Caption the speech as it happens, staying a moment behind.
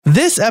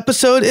This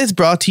episode is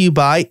brought to you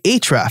by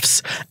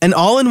Ahrefs, an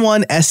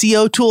all-in-one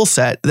SEO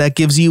toolset that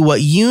gives you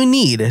what you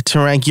need to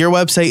rank your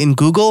website in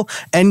Google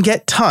and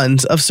get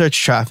tons of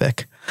search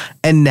traffic.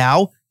 And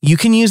now you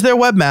can use their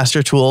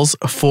webmaster tools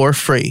for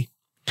free.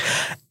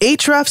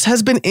 Ahrefs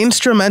has been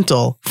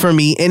instrumental for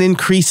me in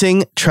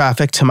increasing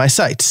traffic to my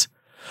sites.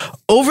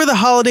 Over the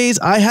holidays,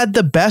 I had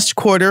the best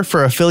quarter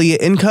for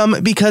affiliate income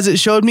because it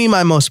showed me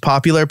my most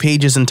popular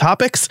pages and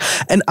topics,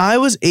 and I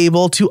was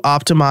able to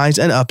optimize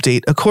and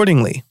update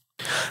accordingly.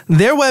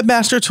 Their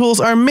webmaster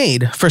tools are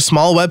made for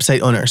small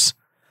website owners.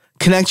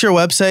 Connect your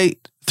website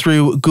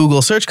through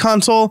Google Search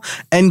Console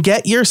and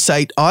get your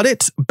site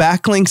audits,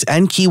 backlinks,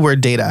 and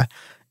keyword data.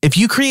 If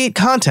you create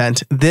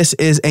content, this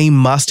is a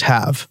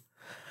must-have.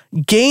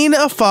 Gain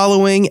a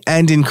following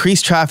and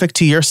increase traffic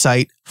to your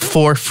site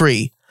for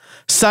free.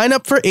 Sign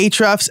up for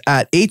Ahrefs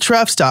at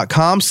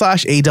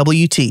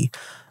ahrefs.com/AWT.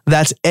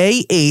 That's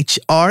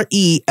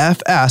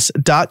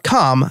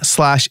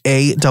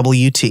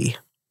ahrefs.com/AWT.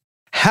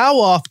 How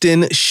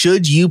often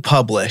should you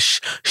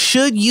publish?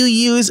 Should you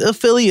use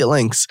affiliate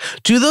links?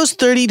 Do those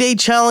 30-day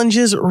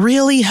challenges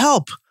really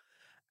help?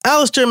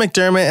 Alistair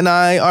McDermott and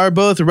I are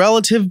both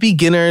relative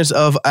beginners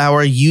of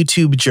our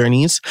YouTube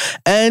journeys,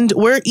 and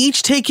we're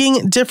each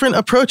taking different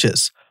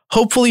approaches,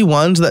 hopefully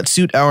ones that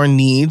suit our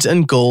needs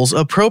and goals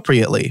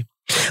appropriately.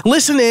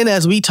 Listen in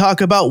as we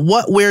talk about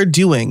what we're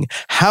doing,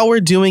 how we're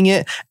doing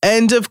it,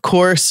 and of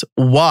course,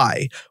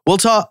 why.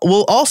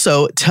 We'll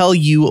also tell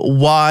you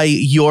why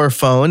your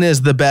phone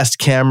is the best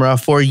camera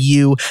for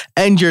you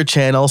and your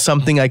channel,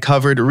 something I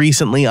covered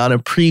recently on a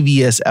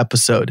previous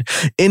episode.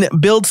 In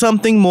Build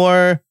Something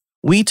More,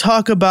 we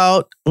talk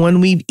about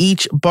when we've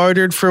each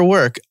bartered for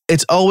work.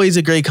 It's always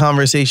a great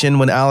conversation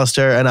when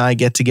Alistair and I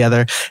get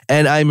together,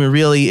 and I'm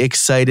really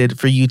excited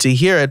for you to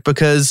hear it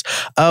because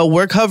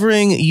we're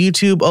covering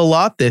YouTube a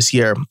lot this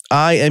year.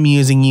 I am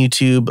using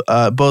YouTube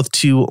both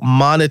to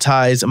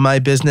monetize my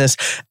business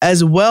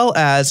as well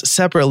as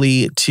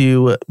separately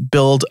to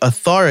build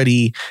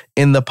authority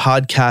in the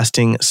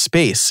podcasting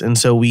space. And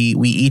so we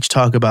each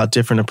talk about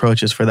different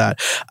approaches for that.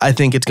 I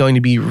think it's going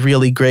to be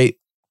really great.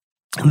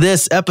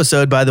 This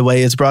episode, by the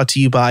way, is brought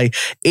to you by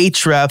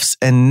Ahrefs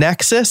and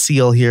Nexus.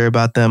 You'll hear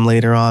about them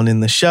later on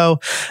in the show.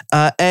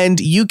 And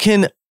you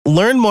can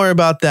learn more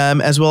about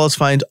them as well as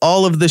find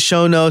all of the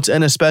show notes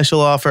and a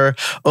special offer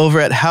over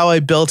at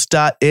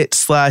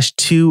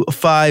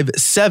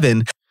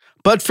howibuilt.it/257.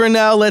 But for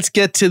now, let's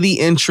get to the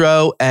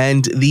intro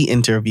and the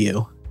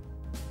interview.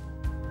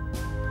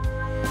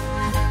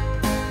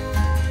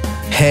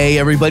 Hey,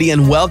 everybody,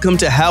 and welcome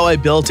to How I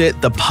Built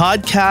It, the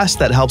podcast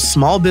that helps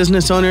small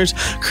business owners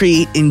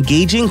create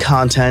engaging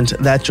content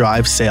that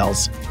drives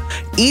sales.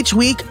 Each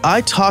week, I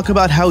talk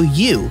about how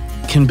you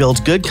can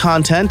build good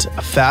content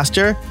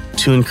faster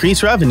to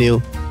increase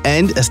revenue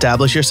and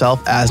establish yourself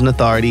as an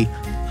authority.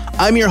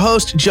 I'm your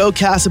host, Joe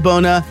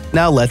Casabona.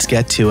 Now let's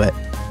get to it.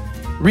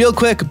 Real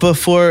quick,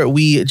 before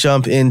we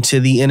jump into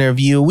the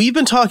interview, we've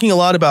been talking a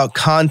lot about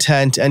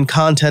content and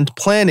content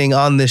planning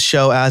on this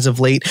show as of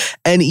late,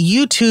 and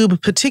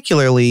YouTube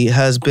particularly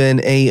has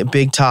been a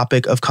big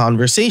topic of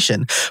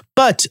conversation.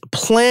 But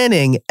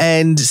planning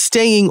and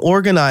staying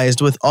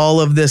organized with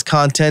all of this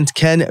content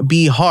can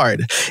be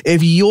hard.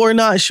 If you're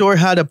not sure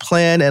how to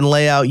plan and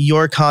lay out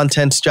your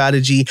content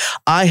strategy,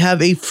 I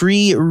have a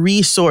free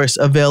resource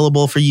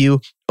available for you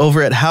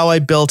over at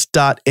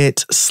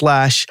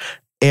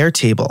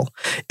howibuilt.it/Airtable.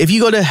 If you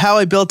go to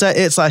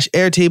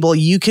howibuilt.it/Airtable,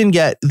 you can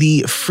get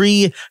the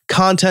free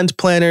content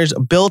planners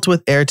built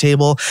with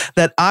Airtable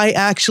that I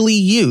actually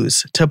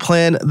use to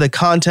plan the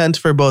content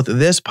for both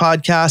this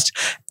podcast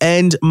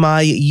and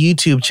my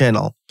YouTube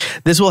channel.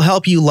 This will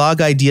help you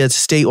log ideas,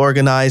 stay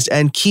organized,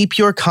 and keep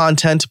your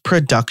content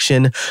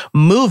production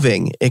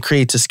moving. It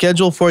creates a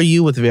schedule for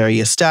you with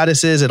various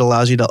statuses. It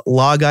allows you to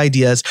log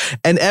ideas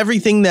and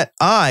everything that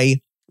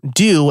I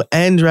do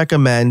and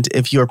recommend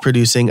if you're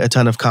producing a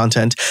ton of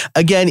content.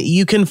 Again,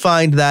 you can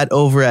find that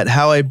over at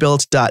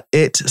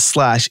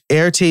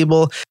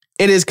howibuilt.it/Airtable.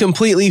 It is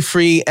completely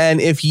free. And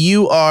if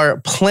you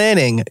are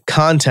planning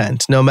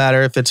content, no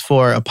matter if it's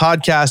for a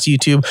podcast,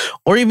 YouTube,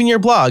 or even your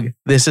blog,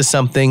 this is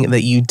something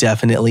that you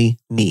definitely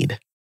need.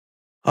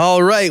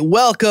 All right,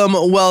 welcome.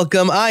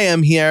 I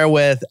am here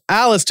with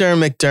Alistair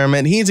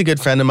McDermott. He's a good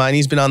friend of mine.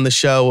 He's been on the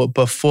show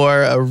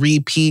before, a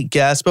repeat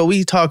guest, but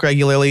we talk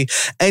regularly.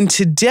 And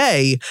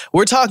today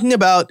we're talking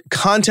about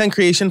content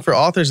creation for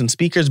authors and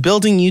speakers,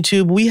 building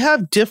YouTube. We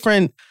have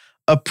different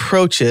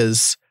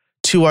approaches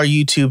to our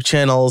YouTube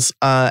channels,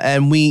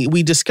 and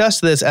we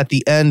discussed this at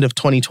the end of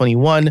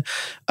 2021,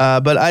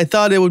 but I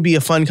thought it would be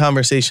a fun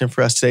conversation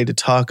for us today to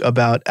talk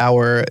about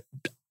our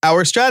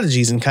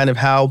strategies and kind of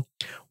how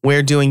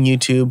we're doing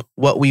YouTube,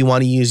 what we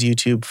want to use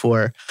YouTube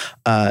for,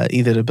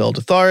 either to build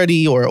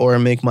authority or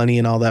make money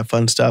and all that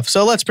fun stuff.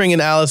 So let's bring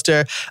in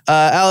Alistair.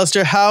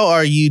 Alistair, how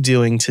are you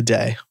doing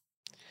today?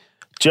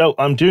 Joe,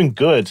 I'm doing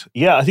good.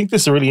 Yeah, I think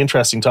this is a really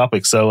interesting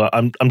topic. So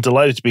I'm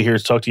delighted to be here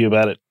to talk to you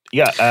about it.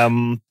 Yeah.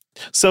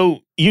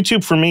 So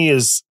YouTube for me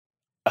is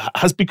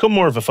has become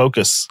more of a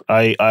focus.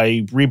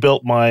 I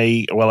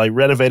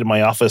renovated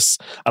my office,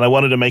 and I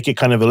wanted to make it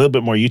kind of a little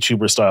bit more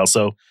YouTuber style.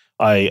 So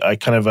I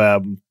kind of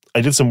I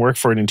did some work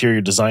for an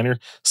interior designer,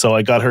 so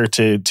I got her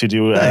to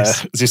do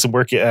Nice. do some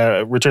work,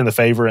 return the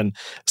favor, and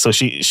so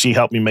she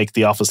helped me make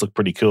the office look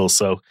pretty cool.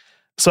 So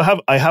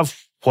I have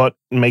what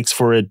makes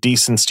for a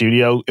decent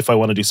studio if I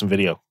want to do some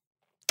video.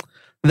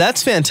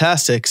 That's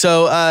fantastic.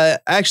 So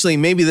actually,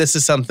 maybe this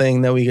is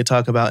something that we could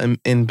talk about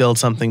and build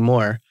something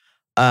more.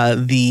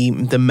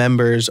 The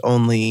members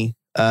only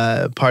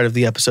part of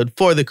the episode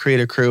for the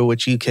Creator Crew,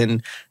 which you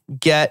can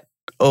get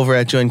over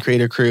at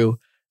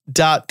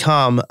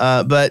joincreatorcrew.com.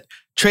 But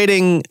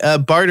trading,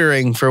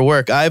 bartering for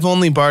work, I've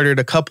only bartered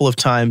a couple of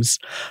times,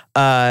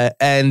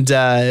 and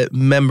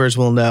members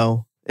will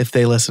know if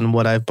they listen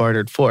what I've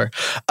bartered for.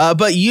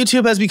 But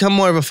YouTube has become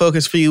more of a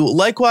focus for you.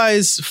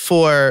 Likewise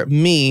for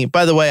me.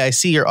 By the way, I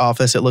see your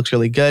office. It looks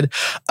really good.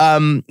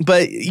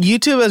 But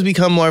YouTube has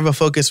become more of a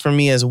focus for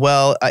me as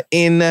well.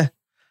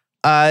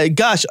 I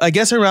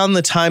guess around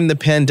the time the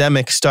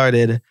pandemic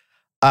started,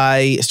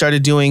 I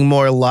started doing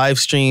more live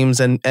streams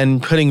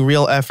and putting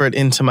real effort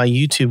into my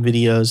YouTube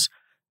videos.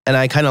 And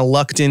I kind of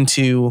lucked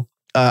into,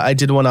 I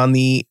did one on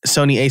the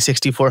Sony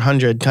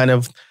a6400, kind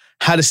of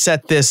how to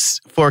set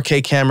this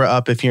 4K camera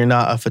up if you're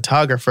not a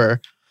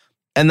photographer.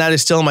 And that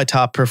is still my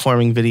top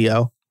performing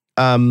video.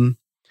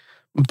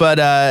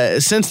 But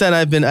since then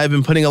I've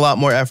been putting a lot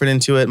more effort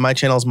into it. My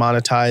channel's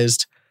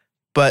monetized.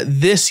 But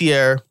this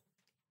year,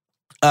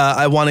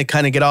 I want to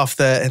kind of get off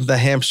the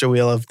hamster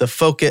wheel of the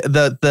focus,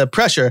 the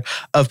pressure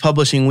of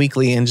publishing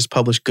weekly and just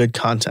publish good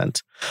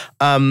content.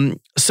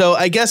 So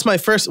I guess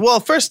first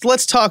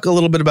let's talk a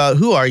little bit about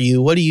who are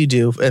you? What do you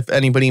do? If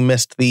anybody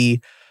missed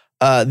the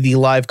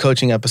live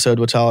coaching episode,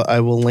 which I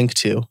will link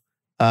to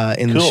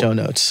in the show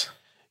notes.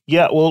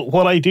 Yeah, well,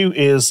 what I do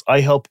is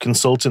I help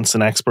consultants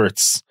and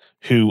experts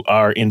who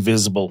are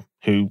invisible,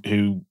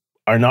 who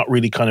are not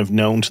really kind of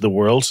known to the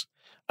world,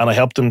 and I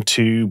help them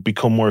to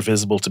become more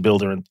visible to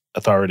build their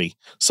authority.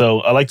 So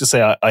I like to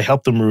say I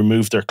help them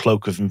remove their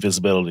cloak of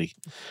invisibility.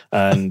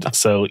 And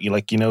so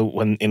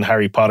when in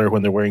Harry Potter,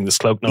 when they're wearing this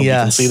cloak, nobody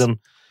can see them.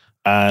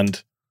 And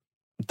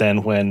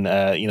then when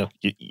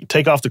you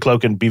take off the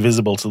cloak and be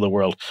visible to the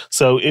world.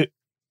 So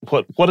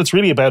what it's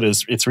really about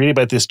is it's really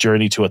about this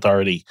journey to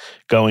authority,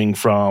 going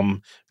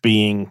from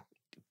being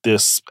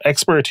this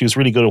expert who's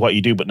really good at what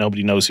you do, but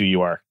nobody knows who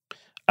you are,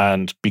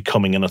 and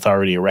becoming an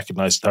authority, a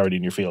recognized authority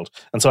in your field.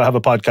 And so I have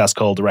a podcast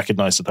called The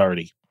Recognized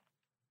Authority.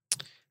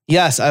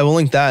 Yes, I will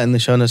link that in the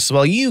show notes as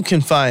well. You can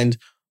find,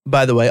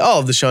 by the way, all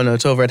of the show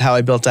notes over at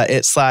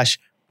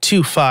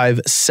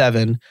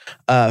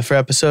howibuilt.it/257 for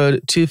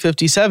episode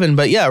 257.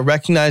 But yeah,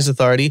 Recognized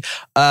Authority.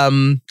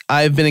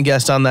 I've been a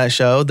guest on that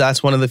show.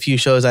 That's one of the few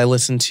shows I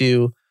listen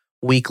to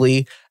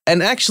weekly.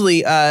 And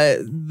actually,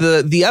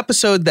 the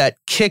episode that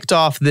kicked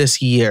off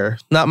this year,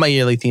 not my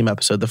yearly theme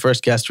episode, the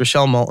first guest,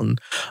 Rochelle Moulton,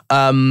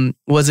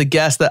 was a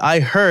guest that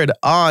I heard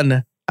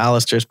on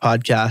Alistair's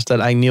podcast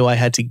that I knew I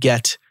had to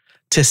get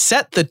to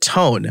set the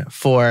tone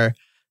for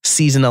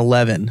season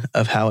 11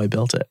 of How I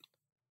Built It.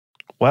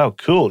 Wow,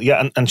 cool.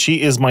 Yeah, and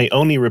she is my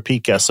only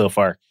repeat guest so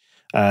far.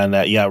 And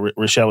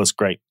Rochelle is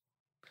great.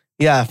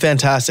 Yeah,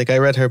 fantastic. I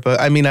read her book.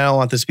 I mean, I don't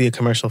want this to be a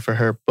commercial for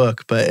her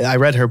book, but I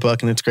read her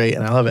book and it's great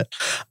and I love it.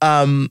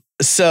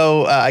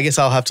 So I guess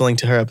I'll have to link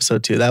to her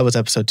episode too. That was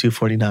episode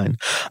 249.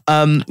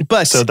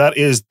 So that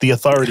is The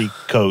Authority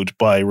Code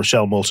by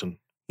Rochelle Moulton.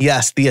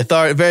 Yes, The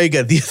Authority. Very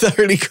good. The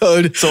Authority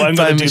Code. So I'm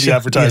going to do the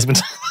advertisement.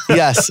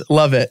 Yes,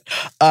 love it.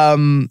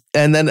 And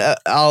then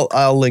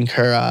I'll link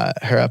her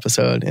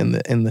episode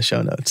in the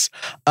show notes.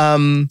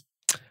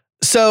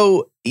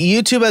 So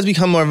YouTube has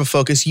become more of a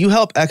focus. You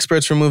help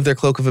experts remove their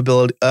cloak of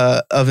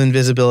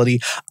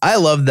invisibility. I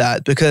love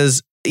that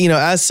because,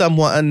 as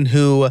someone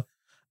who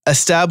I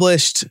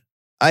established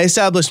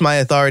my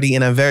authority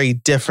in a very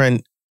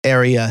different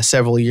area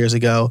several years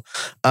ago,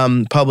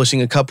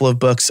 publishing a couple of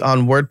books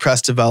on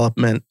WordPress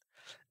development.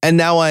 And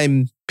now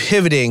I'm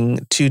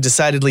pivoting to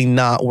decidedly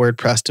not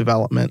WordPress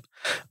development.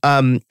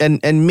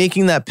 And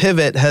making that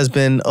pivot has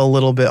been a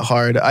little bit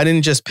hard. I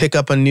didn't just pick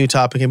up a new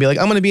topic and be like,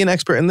 I'm going to be an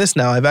expert in this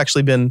now. I've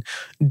actually been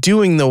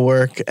doing the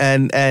work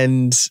and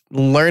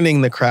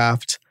learning the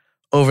craft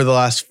over the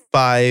last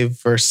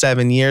 5 or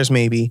 7 years,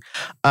 maybe.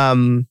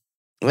 And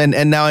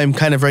now I'm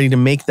kind of ready to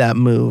make that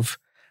move.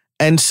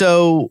 And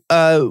so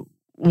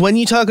when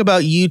you talk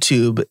about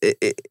YouTube,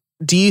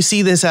 do you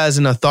see this as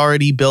an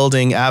authority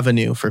building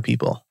avenue for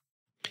people?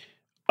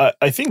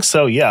 I think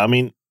so, yeah. I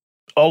mean,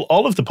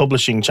 all of the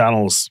publishing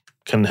channels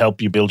can help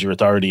you build your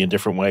authority in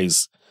different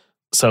ways.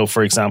 So,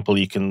 for example,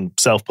 you can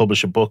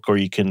self-publish a book or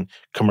you can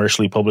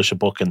commercially publish a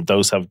book, and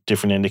those have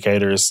different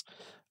indicators.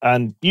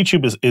 And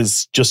YouTube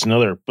is just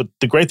another. But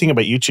the great thing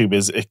about YouTube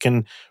is it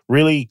can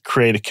really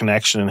create a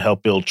connection and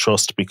help build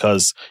trust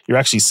because you're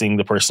actually seeing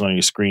the person on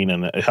your screen,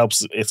 and it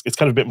helps. It's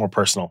kind of a bit more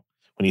personal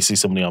when you see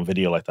somebody on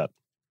video like that.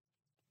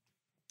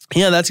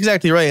 Yeah, that's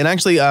exactly right. And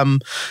actually,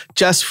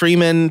 Jess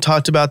Freeman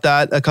talked about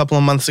that a couple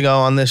of months ago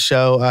on this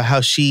show, how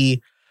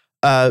she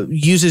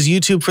uses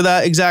YouTube for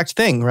that exact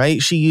thing,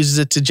 right? She uses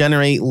it to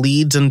generate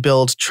leads and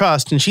build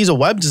trust. And she's a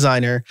web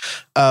designer,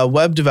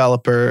 web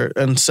developer.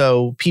 And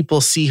so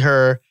people see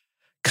her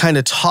kind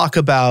of talk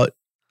about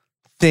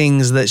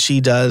things that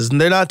she does. And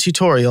they're not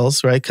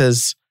tutorials, right?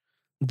 Because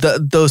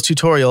those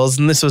tutorials,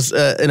 and this was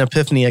an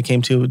epiphany I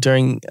came to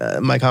during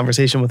my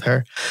conversation with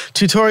her,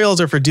 tutorials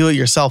are for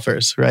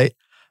do-it-yourselfers, right?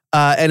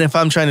 And if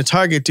I'm trying to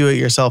target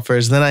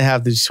do-it-yourselfers, then I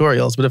have the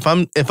tutorials.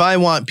 But if I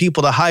want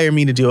people to hire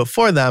me to do it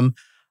for them,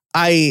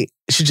 I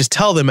should just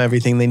tell them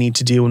everything they need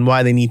to do and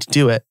why they need to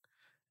do it.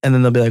 And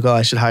then they'll be like, well,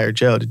 I should hire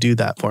Joe to do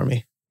that for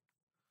me.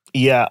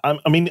 Yeah.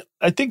 I mean,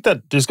 I think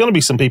that there's going to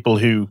be some people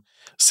who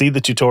see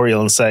the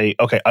tutorial and say,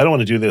 okay, I don't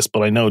want to do this,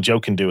 but I know Joe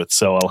can do it,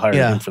 so I'll hire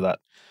him for that.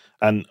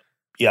 And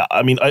yeah,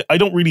 I mean, I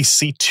don't really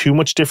see too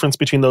much difference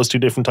between those two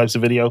different types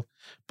of video.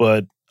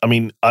 But I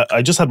mean,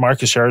 I just had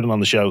Marcus Sheridan on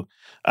the show.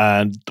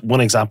 And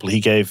one example he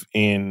gave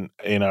in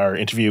our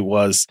interview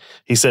was,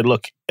 he said,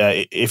 look,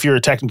 if you're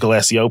a technical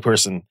SEO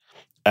person,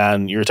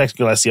 and you're a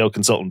technical SEO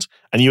consultant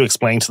and you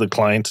explain to the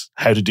client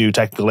how to do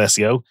technical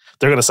SEO,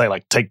 they're going to say,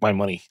 like, take my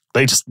money.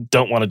 They just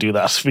don't want to do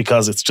that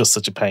because it's just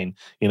such a pain,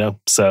 you know?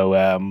 So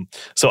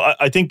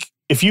I think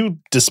if you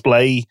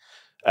display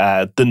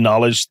the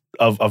knowledge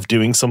of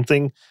doing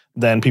something,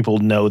 then people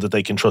know that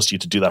they can trust you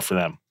to do that for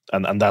them.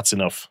 And that's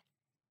enough.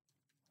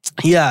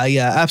 Yeah,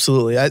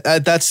 absolutely.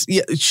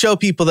 Show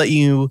people that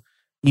you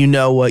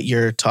know what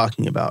you're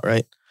talking about,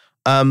 right?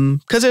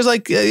 Because there's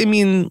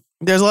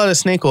there's a lot of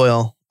snake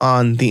oil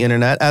on the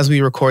internet as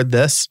we record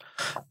this.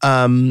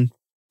 I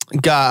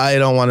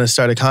don't want to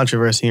start a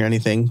controversy or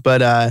anything,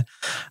 but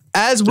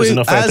there's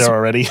enough out there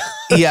already.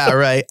 Yeah,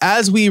 right.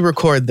 As we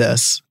record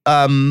this,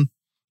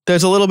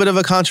 there's a little bit of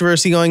a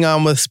controversy going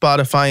on with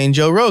Spotify and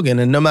Joe Rogan,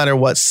 and no matter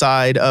what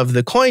side of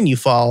the coin you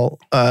fall,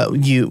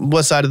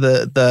 what side of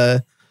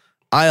the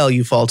aisle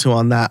you fall to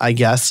on that, I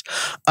guess.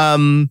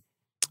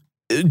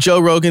 Joe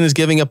Rogan is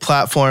giving a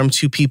platform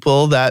to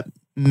people that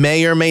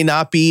may or may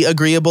not be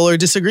agreeable or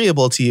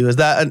disagreeable to you. Is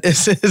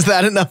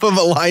that enough of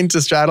a line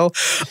to straddle?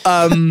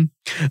 So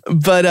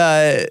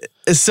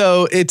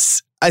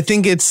I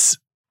think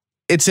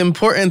it's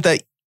important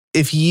that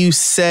if you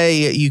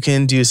say you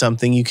can do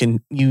something, you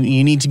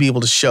need to be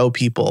able to show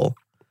people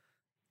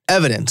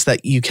evidence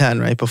that you can,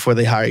 right, before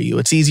they hire you.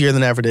 It's easier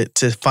than ever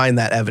to find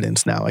that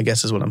evidence now, I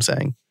guess is what I'm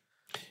saying.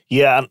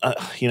 Yeah,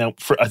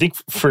 I think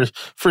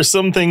for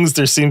some things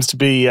there seems to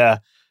be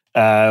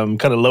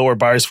kind of lower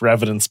bars for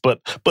evidence, but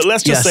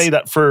let's just say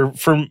that for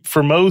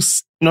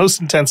most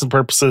intents and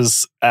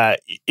purposes,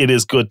 it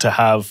is good to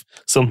have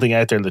something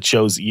out there that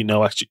shows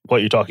actually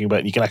what you're talking about,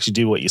 and you can actually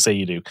do what you say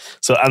you do.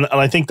 So, and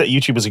I think that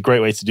YouTube is a great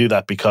way to do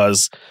that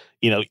because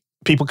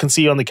people can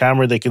see you on the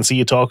camera, they can see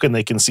you talking,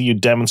 they can see you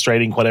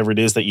demonstrating whatever it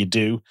is that you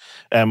do,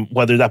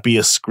 whether that be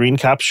a screen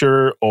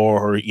capture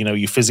or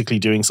you physically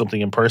doing something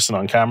in person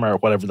on camera or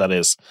whatever that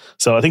is.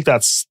 So I think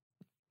that's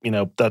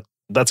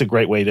a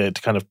great way to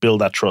kind of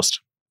build that trust.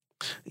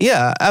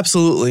 Yeah,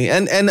 absolutely.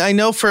 And I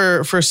know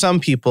for some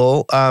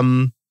people,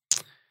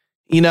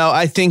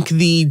 I think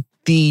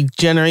the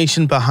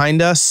generation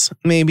behind us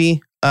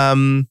maybe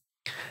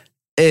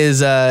is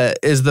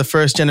the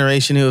first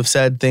generation who have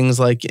said things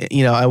like,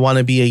 I want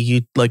to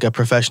be a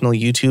professional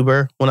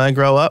YouTuber when I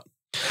grow up.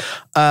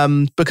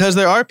 Because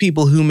there are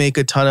people who make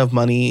a ton of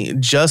money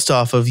just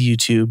off of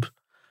YouTube.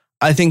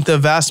 I think the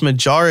vast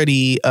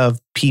majority of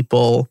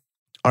people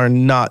are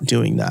not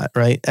doing that,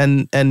 right?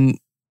 And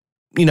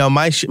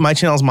my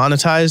channel's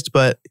monetized,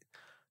 but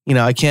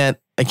I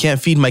can't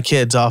feed my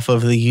kids off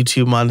of the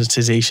YouTube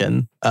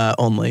monetization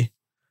only.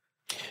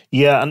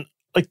 Yeah, and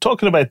like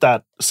talking about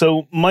that,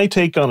 so my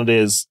take on it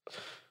is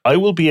I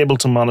will be able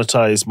to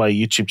monetize my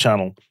YouTube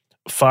channel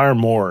far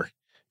more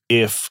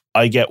if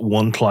I get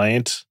one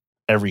client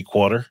every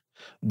quarter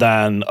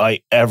than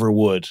I ever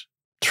would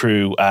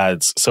through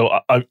ads. So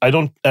I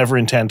don't ever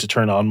intend to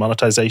turn on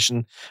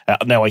monetization.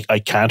 Now I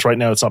can't right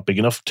now. It's not big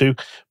enough to,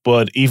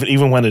 but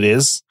even when it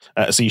is,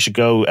 so you should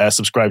go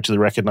subscribe to the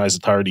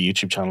Recognized Authority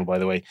YouTube channel, by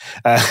the way.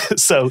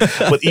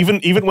 But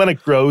even when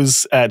it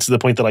grows to the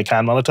point that I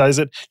can monetize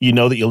it,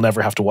 that you'll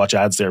never have to watch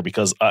ads there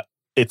because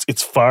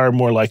it's far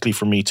more likely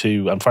for me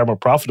and far more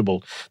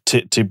profitable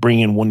to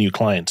bring in one new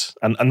client.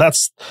 And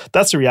that's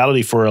the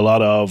reality for a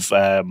lot of,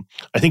 I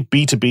think,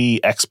 B2B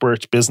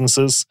expert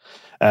businesses.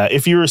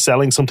 If you're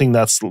selling something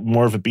that's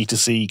more of a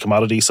B2C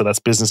commodity, so that's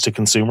business to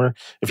consumer,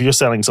 if you're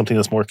selling something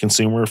that's more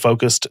consumer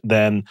focused,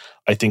 then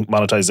I think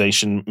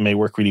monetization may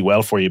work really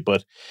well for you.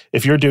 But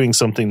if you're doing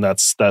something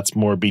that's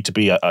more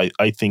B2B,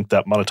 I think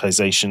that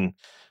monetization,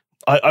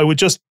 I would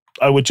just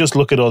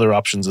look at other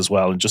options as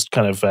well and just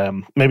kind of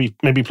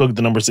maybe plug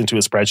the numbers into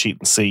a spreadsheet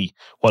and see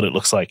what it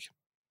looks like.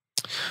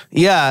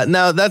 Yeah,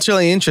 no, that's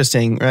really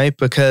interesting, right?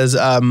 Because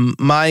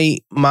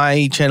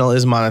my channel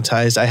is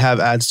monetized. I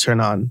have ads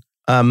turned on.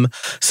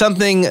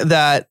 Something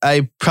that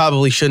I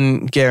probably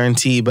shouldn't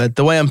guarantee, but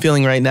the way I'm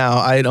feeling right now,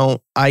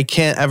 I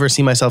can't ever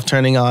see myself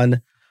turning on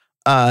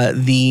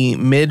the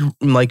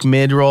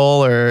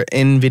mid-roll or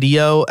in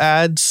video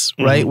ads,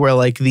 right? Where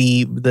like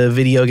the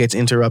video gets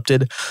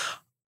interrupted.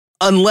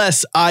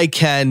 unless I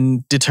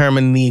can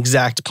determine the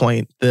exact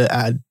point the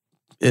ad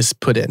is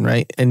put in,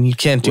 right? And you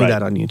can't do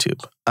that on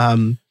YouTube.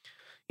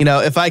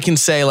 If I can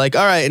say like,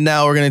 all right,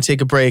 now we're going to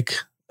take a break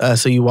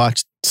so you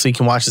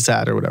can watch this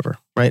ad or whatever,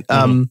 right?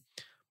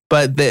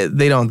 But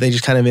they don't. They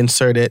just kind of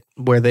insert it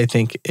where they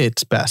think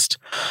it's best.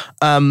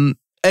 And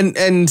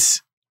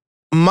mine's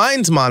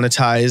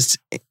monetized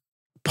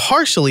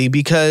partially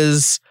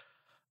because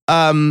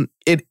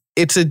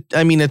it's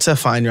a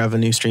fine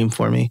revenue stream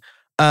for me.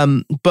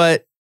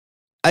 But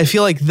I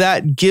feel like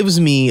that gives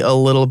me a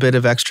little bit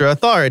of extra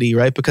authority,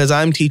 right? Because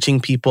I'm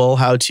teaching people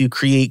how to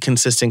create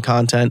consistent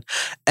content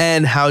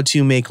and how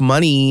to make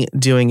money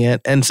doing it.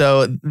 And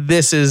so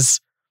this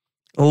is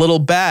a little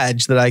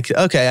badge that I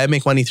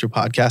make money through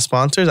podcast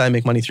sponsors, I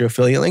make money through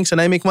affiliate links, and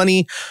I make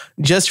money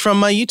just from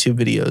my YouTube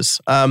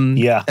videos. I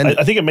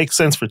think it makes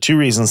sense for two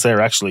reasons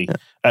there, actually.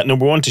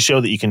 Number one, to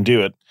show that you can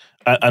do it.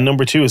 And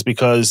number two is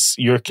because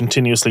you're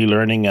continuously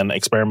learning and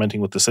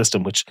experimenting with the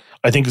system, which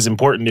I think is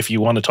important if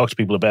you want to talk to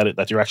people about it,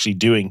 that you're actually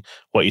doing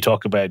what you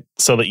talk about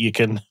so that you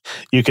can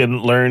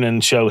learn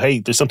and show, hey,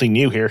 there's something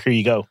new here. Here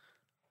you go.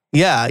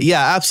 Yeah,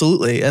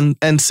 absolutely.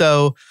 And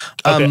so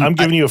okay, I'm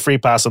giving you a free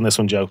pass on this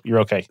one, Joe.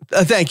 You're okay.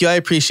 Thank you. I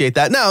appreciate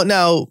that.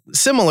 Now,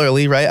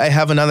 similarly, right, I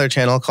have another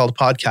channel called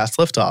Podcast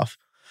Liftoff.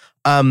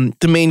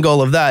 The main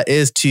goal of that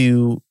is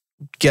to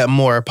get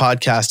more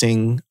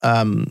podcasting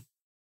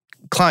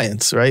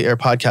clients, right? Or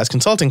podcast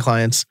consulting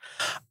clients.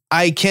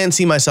 I can't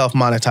see myself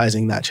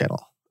monetizing that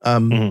channel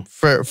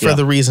for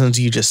the reasons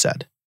you just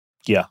said.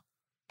 Yeah.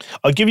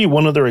 I'll give you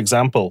one other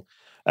example.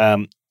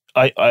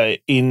 I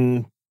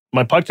in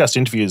my podcast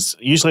interviews,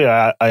 usually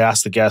I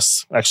ask the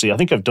guests, actually, I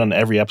think I've done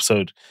every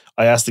episode.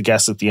 I ask the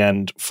guests at the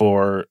end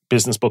for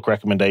business book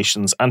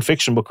recommendations and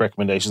fiction book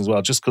recommendations as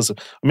well, just because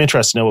I'm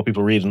interested to know what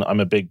people read, and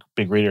I'm a big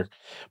reader.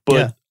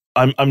 But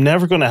I'm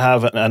never going to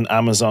have an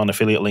Amazon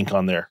affiliate link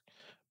on there,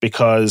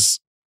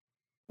 because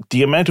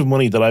the amount of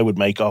money that I would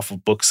make off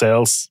of book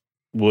sales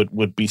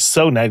would be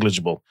so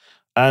negligible.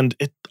 And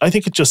I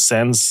think it just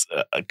sends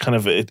it kind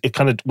of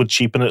would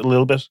cheapen it a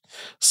little bit.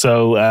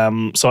 So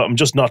I'm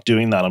just not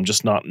doing that. I'm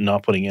just not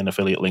putting in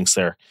affiliate links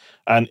there.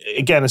 And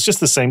again, it's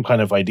just the same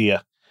kind of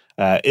idea.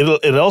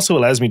 It also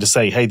allows me to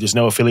say, hey, there's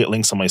no affiliate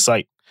links on my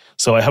site.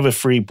 So I have a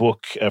free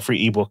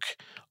ebook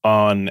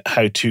on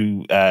how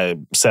to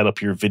set up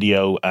your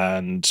video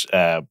and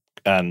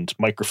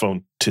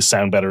microphone to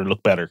sound better and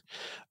look better.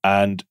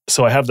 And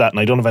so I have that, and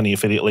I don't have any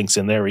affiliate links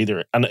in there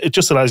either. And it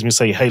just allows me to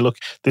say, hey, look,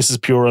 this is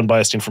pure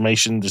unbiased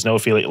information. There's no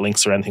affiliate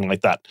links or anything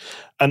like that.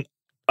 And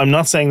I'm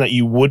not saying that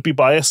you would be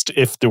biased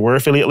if there were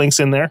affiliate links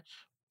in there,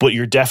 but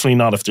you're definitely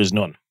not if there's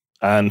none.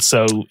 And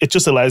so it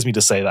just allows me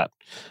to say that.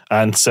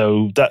 And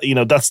so that,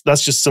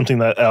 that's just something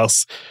that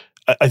else.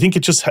 I think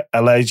it just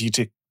allows you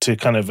to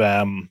kind of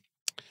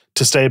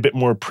to stay a bit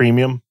more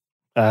premium,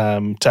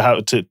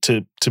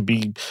 to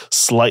be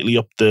slightly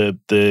up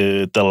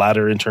the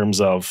ladder in terms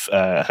of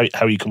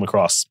how you come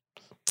across.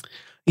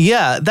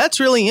 Yeah, that's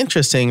really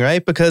interesting,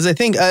 right? Because I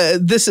think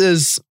this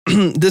is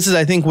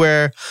I think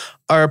where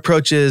our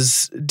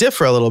approaches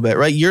differ a little bit,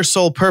 right? Your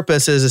sole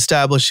purpose is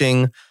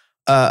establishing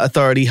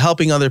authority,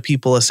 helping other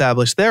people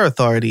establish their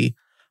authority.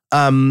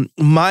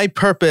 My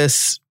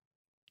purpose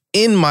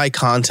in my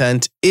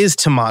content is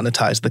to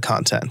monetize the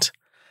content.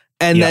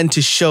 And then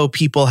to show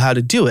people how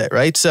to do it,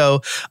 right? So,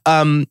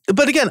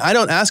 but again, I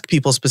don't ask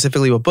people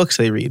specifically what books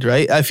they read,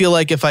 right? I feel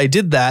like if I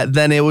did that,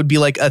 then it would be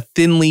like a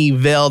thinly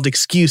veiled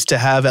excuse to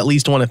have at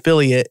least one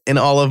affiliate in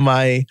all of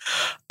my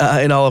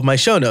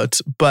show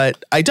notes.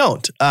 But I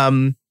don't.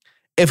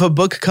 If a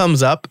book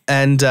comes up,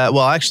 and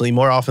actually,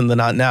 more often than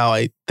not now,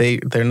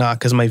 they're not,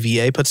 because my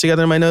VA puts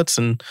together my notes,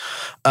 and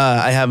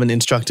I haven't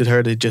instructed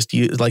her to just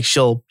use, like,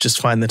 she'll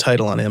just find the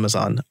title on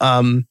Amazon.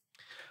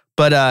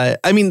 But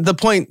I mean, the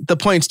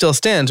point still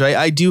stands, right?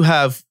 I do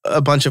have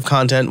a bunch of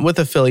content with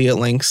affiliate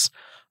links,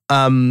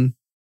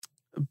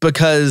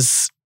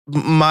 because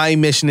my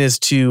mission is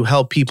to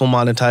help people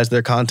monetize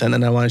their content,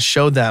 and I want to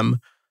show them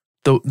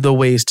the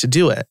ways to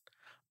do it.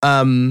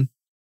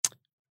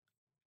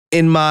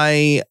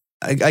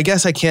 I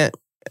guess I can't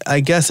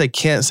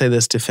say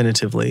this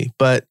definitively,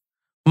 but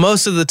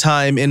most of the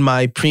time in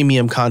my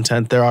premium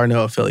content, there are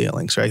no affiliate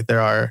links, right?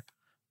 There are,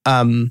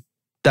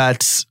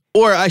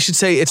 or I should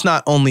say, it's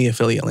not only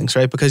affiliate links,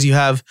 right? Because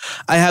I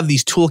have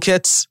these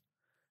toolkits,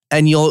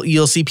 and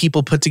you'll see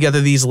people put together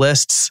these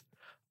lists.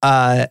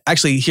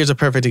 Actually, here's a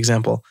perfect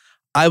example.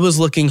 I was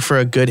looking for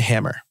a good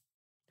hammer,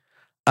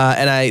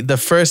 and the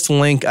first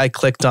link I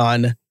clicked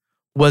on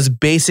was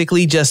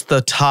basically just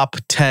the top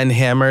 10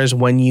 hammers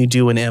when you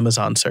do an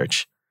Amazon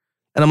search.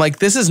 And I'm like,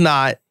 this is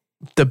not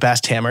the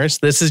best hammers.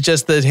 This is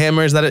just the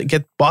hammers that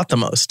get bought the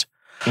most.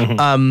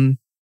 Mm-hmm.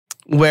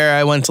 Where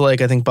I went to, I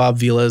think Bob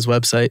Vila's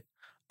website.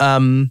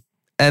 And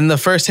the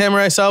first hammer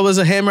I saw was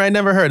a hammer I'd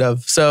never heard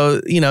of.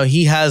 So,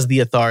 he has the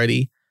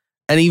authority.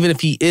 And even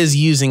if he is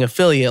using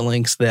affiliate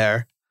links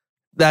there,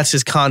 that's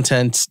his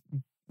content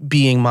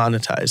being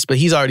monetized. But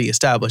he's already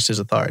established his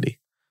authority.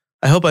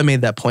 I hope I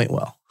made that point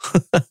well.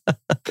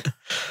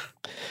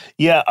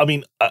 Yeah, I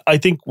mean, I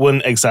think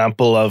one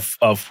example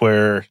of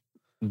where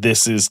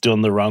this is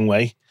done the wrong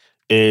way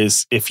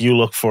is if you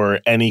look for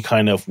any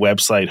kind of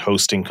website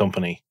hosting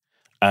company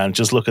and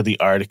just look at the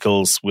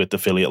articles with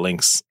affiliate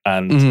links,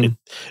 and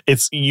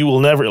it's you will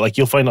never, like,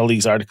 you'll find all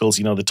these articles,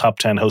 the top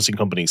 10 hosting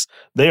companies.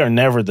 They are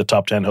never the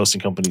top 10 hosting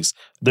companies.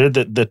 They're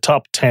the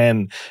top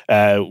 10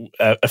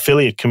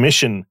 affiliate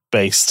commission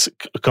based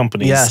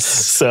companies. Yes.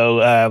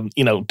 So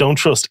don't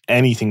trust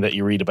anything that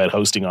you read about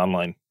hosting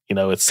online.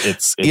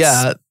 It's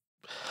yeah.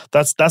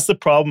 That's the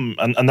problem,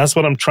 and that's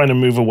what I'm trying to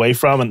move away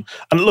from. And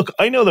look,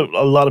 I know that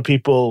a lot of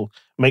people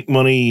make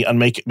money and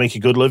make a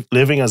good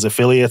living as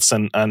affiliates,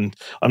 and I'm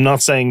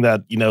not saying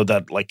that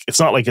that, like, it's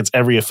not like it's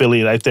every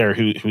affiliate out there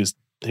who's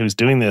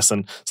doing this,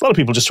 and it's a lot of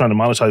people just trying to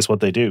monetize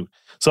what they do.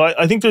 So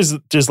I think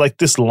there's like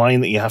this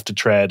line that you have to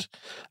tread,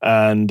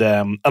 and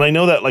I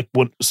know that, like,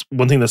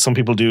 one thing that some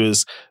people do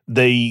is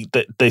they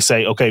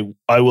say, okay,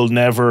 I'll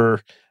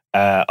never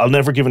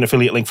give an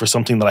affiliate link for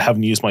something that I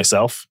haven't used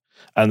myself,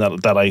 and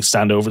that I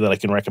stand over, that I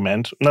can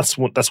recommend. And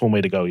that's one way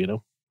to go,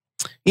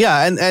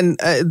 Yeah, and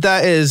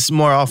that is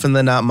more often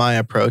than not my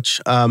approach.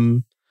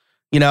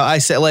 I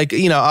say, like,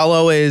 I'll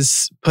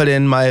always put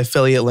in my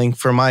affiliate link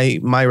for my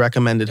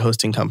recommended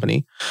hosting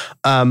company.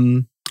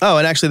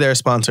 And actually they're a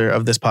sponsor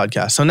of this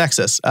podcast. So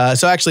Nexus.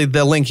 So actually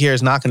the link here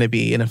is not going to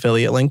be an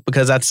affiliate link,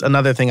 because that's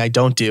another thing I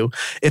don't do.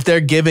 If they're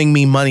giving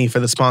me money for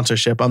the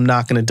sponsorship, I'm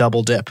not going to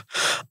double dip.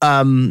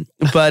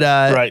 But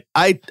right.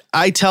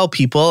 I tell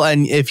people,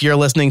 and if you're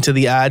listening to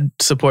the ad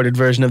supported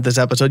version of this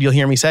episode, you'll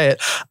hear me say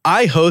it.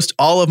 I host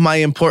all of my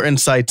important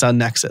sites on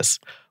Nexus.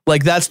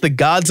 Like, that's the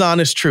God's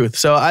honest truth.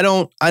 So I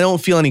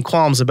don't feel any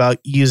qualms about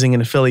using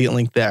an affiliate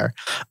link there.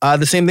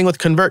 The same thing with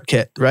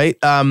ConvertKit, right?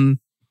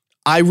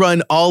 I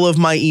run all of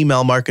my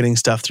email marketing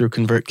stuff through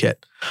ConvertKit.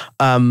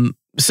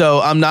 So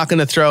I'm not going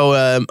to throw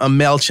a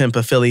MailChimp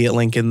affiliate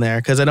link in there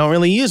because I don't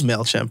really use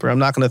MailChimp, or I'm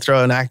not going to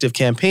throw an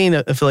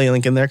ActiveCampaign affiliate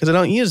link in there because I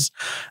don't use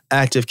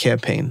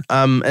ActiveCampaign.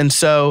 And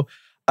so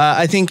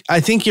I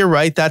think you're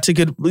right. That's a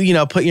good,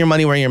 put your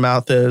money where your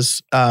mouth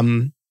is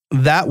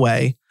that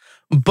way.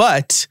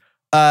 But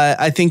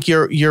I think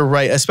you're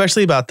right,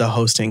 especially about the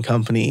hosting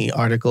company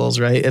articles,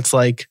 right? It's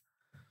like,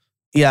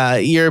 yeah,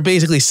 you're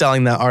basically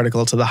selling that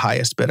article to the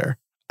highest bidder.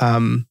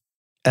 And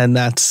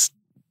that's,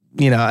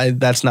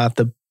 that's not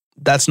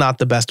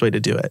the best way to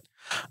do it.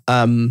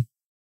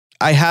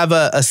 I have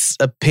a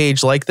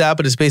page like that,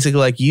 but it's basically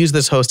like, use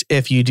this host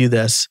if you do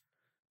this,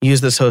 use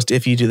this host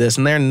if you do this.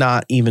 And they're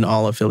not even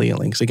all affiliate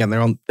links.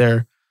 Again,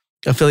 they're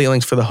affiliate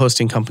links for the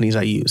hosting companies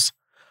I use.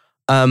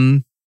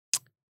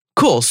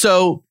 Cool.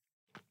 So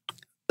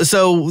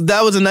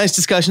that was a nice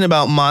discussion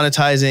about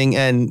monetizing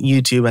and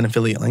YouTube and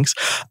affiliate links.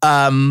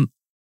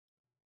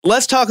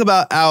 Let's talk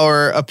about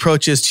our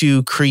approaches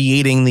to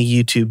creating the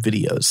YouTube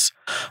videos.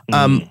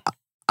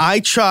 I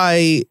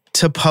try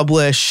to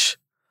publish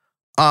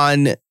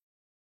on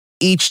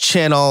each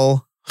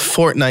channel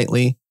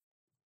fortnightly,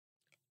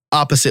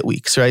 opposite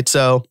weeks, right?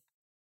 So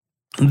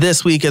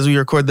this week, as we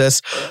record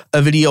this,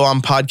 a video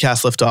on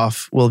Podcast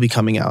Liftoff will be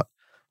coming out.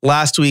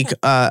 Last week,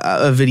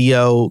 a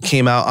video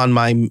came out on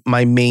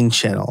my main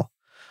channel.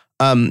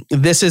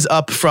 This is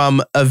up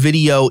from a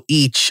video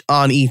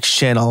on each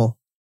channel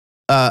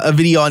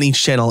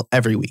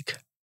every week.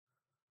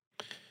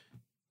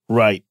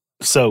 Right.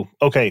 So,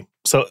 okay.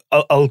 So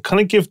I'll kind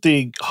of give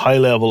the high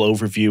level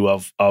overview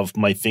of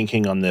my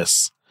thinking on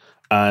this,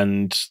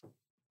 and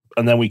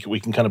then we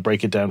can kind of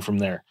break it down from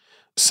there.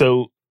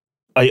 So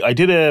I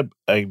did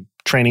a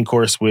training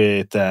course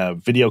with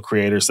Video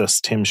Creators. That's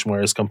Tim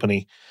Schmoyer's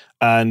company.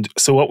 And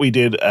so what we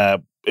did,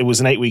 it was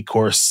an 8-week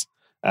course.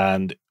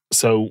 And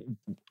so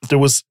there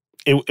was,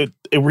 it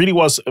really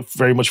was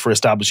very much for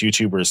established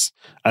YouTubers.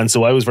 And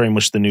so I was very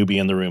much the newbie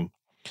in the room.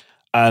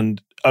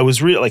 And I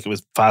was really, like, it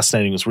was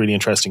fascinating. It was a really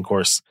interesting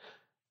course.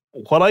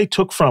 What I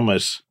took from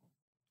it,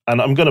 and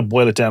I'm going to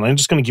boil it down, I'm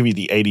just going to give you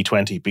the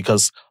 80-20,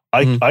 because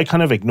I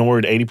kind of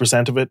ignored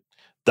 80% of it,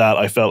 that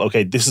I felt,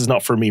 okay, this is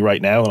not for me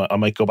right now, and I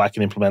might go back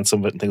and implement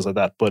some of it and things like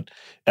that. But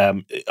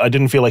I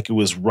didn't feel like it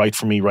was right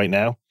for me right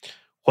now.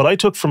 What I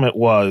took from it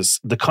was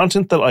the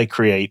content that I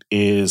create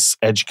is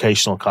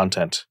educational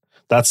content.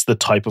 That's the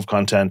type of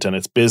content, and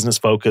it's business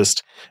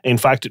focused. In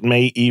fact, it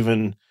may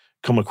even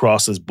come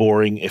across as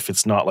boring if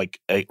it's not like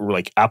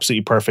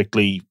absolutely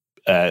perfectly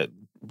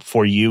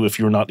for you if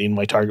you're not in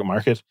my target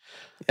market.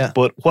 Yeah.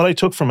 But what I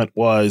took from it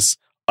was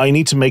I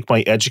need to make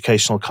my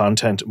educational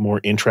content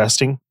more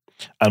interesting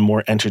and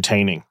more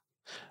entertaining.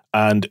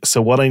 And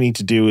so what I need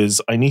to do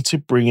is I need to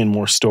bring in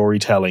more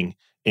storytelling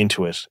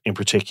into it in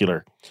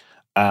particular.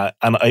 And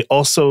I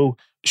also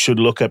should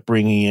look at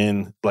bringing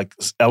in like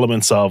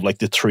elements of like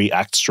the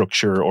 3-act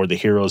structure or the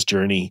hero's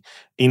journey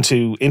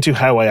into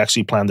how I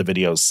actually plan the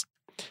videos.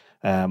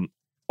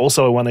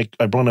 Also, I want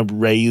to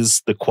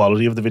raise the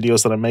quality of the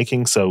videos that I'm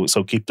making, so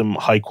keep them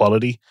high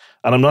quality.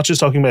 And I'm not just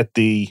talking about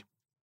the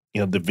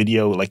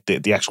video, like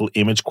the actual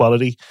image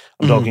quality.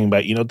 I'm talking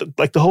about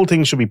the whole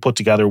thing should be put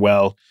together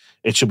well.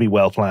 It should be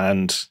well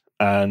planned,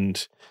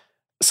 and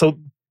so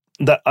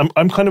that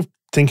I'm kind of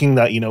thinking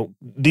that,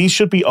 these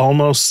should be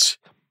almost,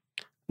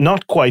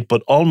 not quite,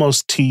 but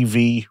almost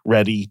TV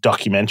ready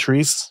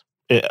documentaries.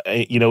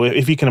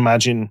 If you can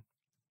imagine,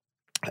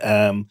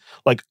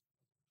 like,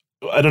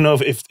 I don't know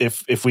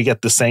if we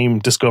get the same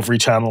Discovery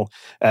Channel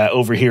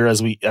over here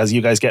as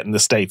you guys get in the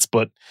States,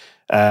 but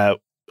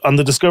on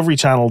the Discovery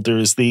Channel,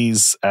 there's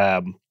these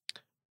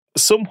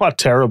somewhat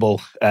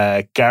terrible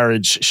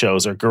garage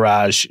shows or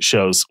garage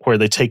shows where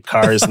they take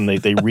cars and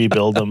they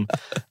rebuild them,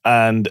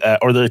 and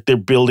or they're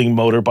building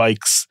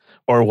motorbikes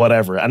or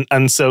whatever.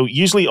 And so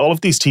usually all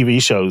of these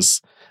TV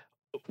shows,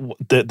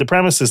 the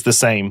premise is the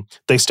same.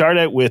 They start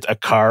out with a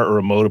car or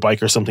a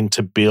motorbike or something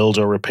to build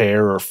or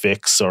repair or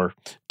fix or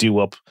do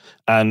up,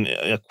 and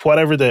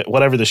whatever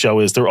the show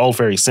is, they're all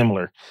very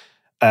similar.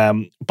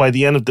 By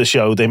the end of the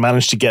show, they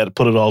manage to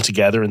put it all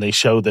together, and they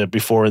show the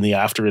before and the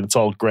after, and it's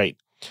all great.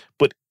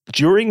 But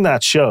during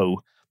that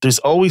show, there's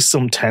always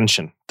some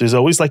tension. There's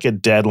always like a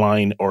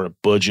deadline or a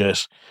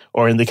budget.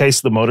 Or in the case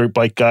of the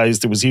motorbike guys,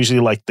 there was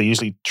usually they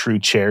usually threw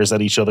chairs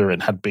at each other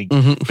and had big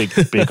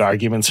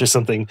arguments or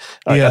something.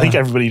 I think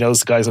everybody knows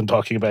the guys I'm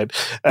talking about.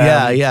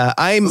 Yeah.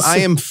 I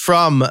am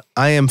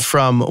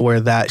from where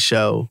that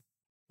show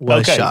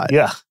was shot.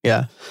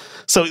 Yeah.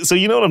 So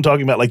you know what I'm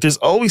talking about? Like, there's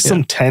always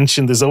some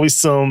tension. There's always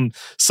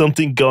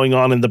something going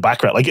on in the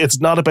background. Like, it's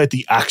not about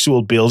the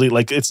actual building.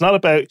 Like, it's not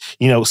about,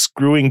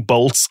 screwing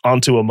bolts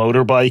onto a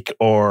motorbike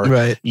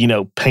or,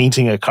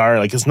 painting a car.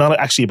 Like, it's not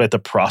actually about the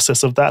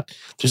process of that.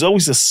 There's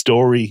always a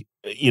story,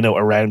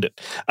 around it.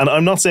 And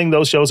I'm not saying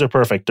those shows are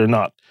perfect. They're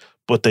not.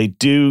 But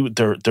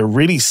they're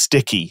really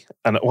sticky.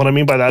 And what I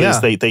mean by that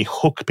is they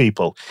hook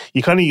people.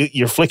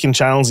 You're flicking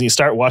channels and you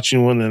start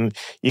watching one and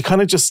you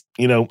kind of just,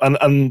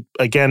 and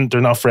again,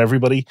 they're not for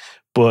everybody,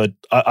 but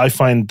I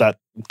find that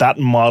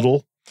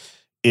model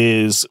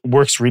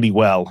works really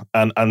well.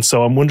 And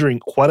so I'm wondering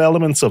what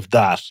elements of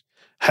that,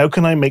 how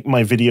can I make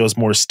my videos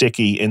more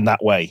sticky in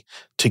that way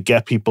to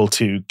get people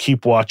to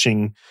keep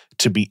watching,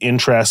 to be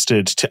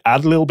interested, to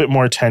add a little bit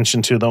more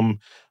attention to them,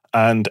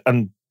 and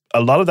a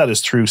lot of that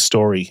is through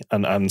story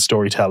and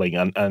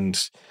storytelling.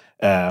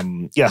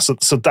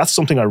 So that's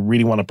something I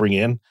really want to bring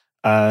in.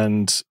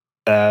 And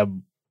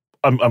I'm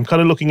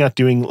kind of looking at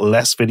doing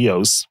less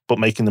videos, but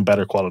making them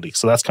better quality.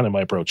 So that's kind of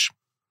my approach.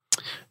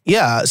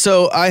 Yeah.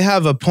 So I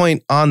have a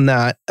point on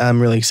that I'm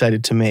really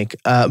excited to make.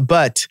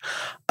 But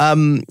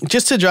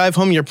just to drive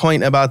home your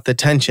point about the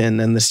tension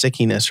and the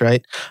stickiness,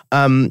 right?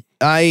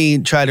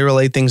 I try to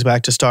relate things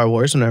back to Star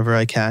Wars whenever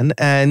I can.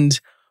 And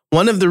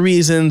one of the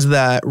reasons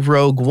that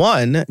Rogue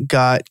One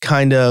got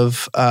kind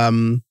of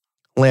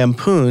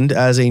lampooned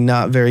as a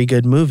not very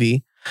good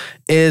movie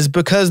is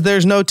because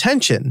there's no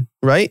tension,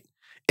 right?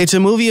 It's a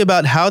movie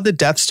about how the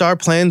Death Star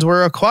plans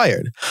were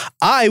acquired.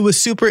 I was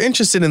super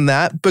interested in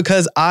that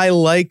because I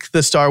like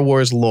the Star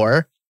Wars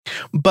lore,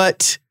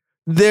 but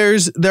there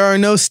are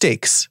no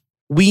stakes.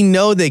 We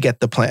know they get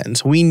the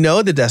plans. We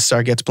know the Death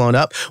Star gets blown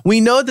up.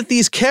 We know that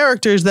these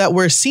characters that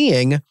we're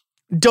seeing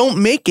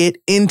don't make it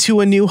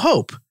into A New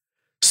Hope.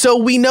 So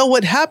we know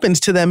what happens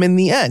to them in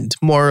the end,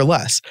 more or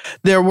less.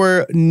 There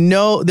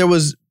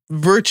was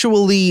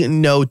virtually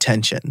no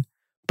tension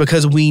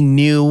because we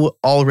knew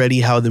already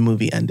how the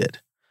movie ended.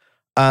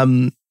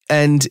 And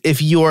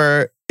if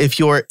you're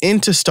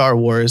into Star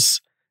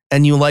Wars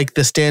and you like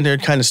the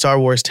standard kind of Star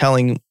Wars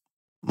telling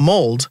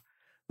mold,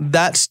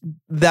 that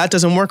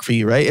doesn't work for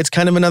you, right? It's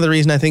kind of another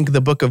reason I think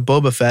the Book of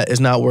Boba Fett is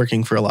not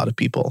working for a lot of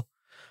people.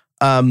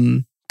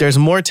 There's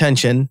more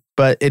tension,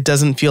 but it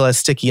doesn't feel as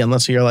sticky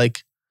unless you're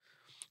like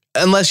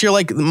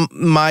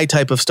my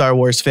type of Star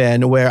Wars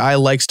fan where I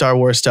like Star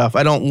Wars stuff.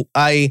 I'm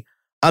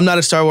not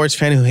a Star Wars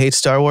fan who hates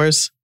Star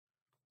Wars,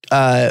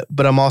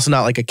 but I'm also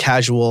not like a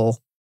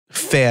casual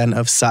fan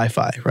of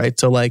sci-fi, right?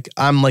 So like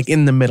I'm like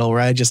in the middle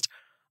where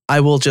I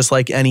will just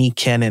like any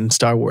canon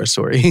Star Wars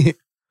story.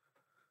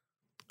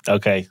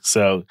 Okay,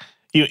 so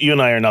you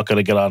and I are not going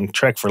to get on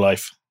Trek for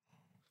life.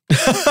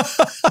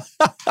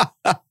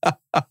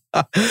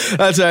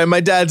 That's all right. My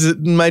dad's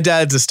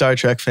a Star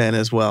Trek fan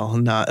as well,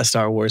 not a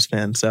Star Wars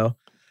fan. So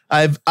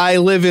I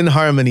live in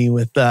harmony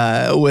with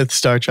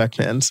Star Trek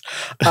fans.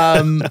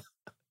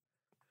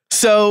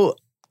 So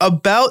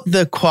about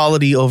the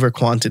quality over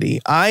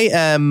quantity,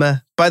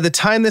 by the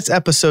time this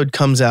episode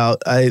comes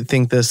out, I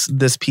think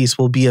this piece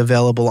will be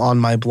available on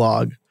my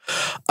blog.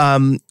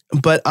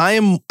 But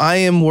I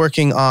am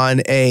working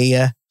on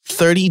a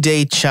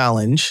 30-day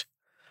challenge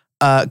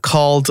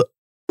called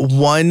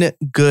One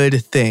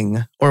Good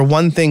Thing or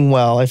One Thing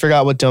Well. I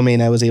forgot what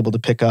domain I was able to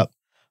pick up.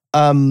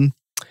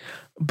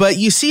 But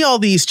you see all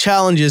these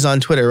challenges on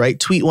Twitter, right?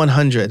 Tweet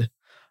 100.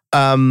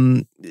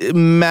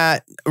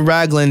 Matt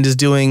Ragland is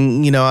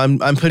doing,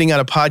 I'm putting out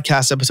a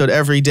podcast episode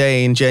every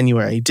day in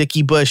January.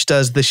 Dickie Bush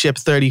does the ship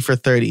 30 for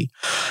 30.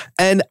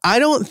 And I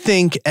don't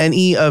think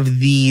any of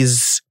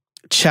these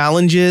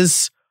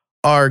challenges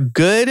are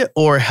good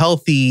or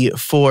healthy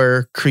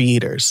for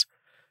creators.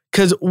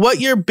 Because what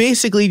you're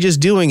basically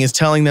just doing is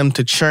telling them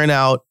to churn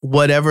out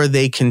whatever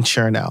they can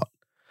churn out.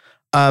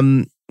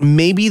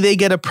 Maybe they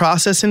get a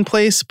process in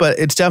place, but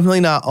it's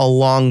definitely not a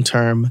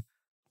long-term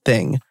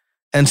thing.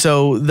 And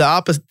so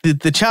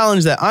the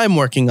challenge that I'm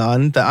working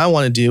on that I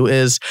want to do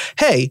is,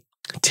 hey,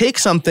 take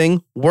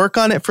something, work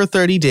on it for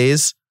 30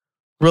 days,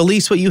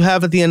 release what you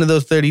have at the end of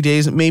those 30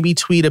 days, maybe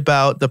tweet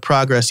about the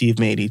progress you've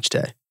made each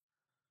day.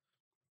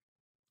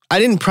 I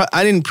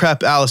didn't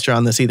prep Alistair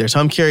on this either, so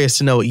I'm curious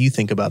to know what you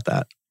think about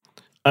that.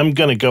 I'm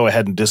going to go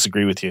ahead and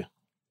disagree with you.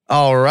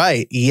 All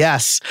right.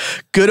 Yes.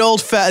 Good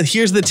old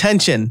here's the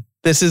tension.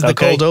 This is the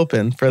cold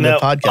open for the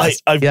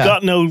podcast. I've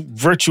got no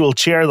virtual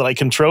chair that I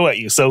can throw at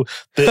you. So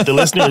the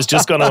listener is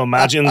just going to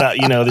imagine that,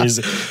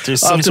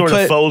 there's some sort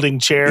of folding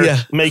chair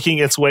making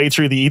its way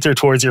through the ether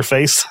towards your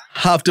face.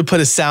 Have to put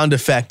a sound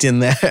effect in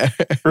there.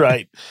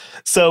 Right.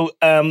 So,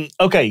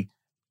 okay.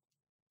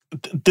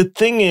 The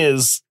thing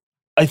is,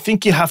 I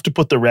think you have to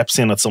put the reps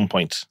in at some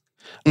point.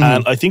 Mm-hmm.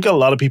 And I think a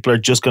lot of people are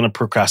just going to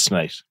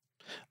procrastinate.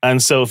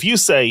 And so if you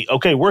say,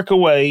 okay, work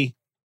away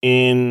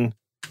in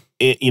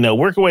a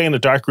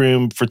dark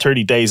room for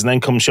 30 days and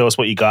then come show us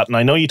what you got. And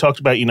I know you talked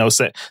about,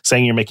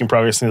 saying you're making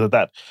progress, things like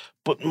that.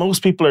 But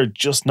most people are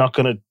just not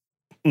going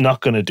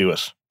to do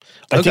it.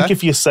 I think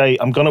if you say,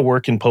 I'm going to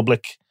work in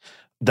public,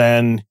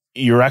 then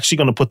you're actually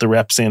going to put the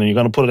reps in and you're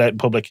going to put it out in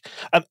public.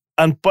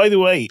 And by the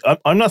way,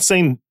 I'm not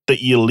saying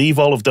that you leave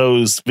all of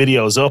those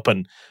videos up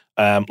and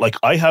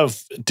I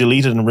have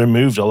deleted and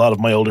removed a lot of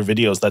my older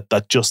videos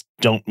that just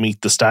don't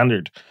meet the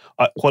standard.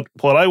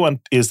 What I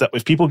want is that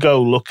if people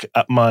go look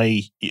at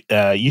my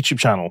YouTube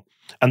channel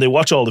and they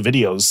watch all the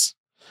videos,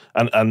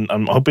 and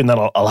I'm hoping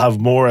that I'll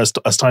have more as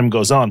time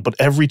goes on. But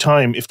every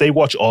time, if they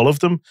watch all of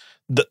them,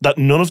 that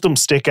none of them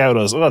stick out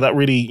as, oh, that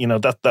really,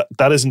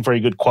 that isn't very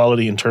good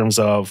quality in terms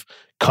of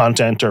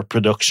content or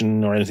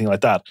production or anything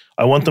like that.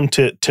 I want them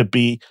to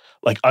be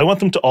like, I want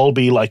them to all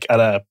be like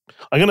at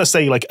I'm going to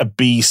say like a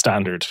B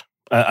standard.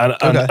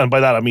 And by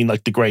that, I mean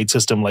like the grade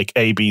system, like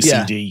A, B,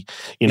 C, D,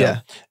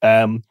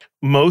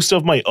 most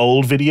of my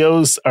old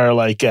videos are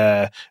like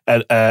a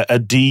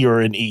D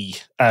or an E.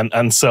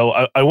 And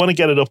so I want to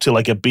get it up to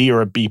like a B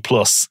or a B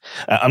plus.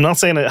 I'm not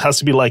saying it has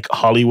to be like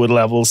Hollywood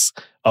levels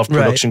of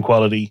production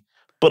quality,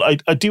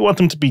 but I do want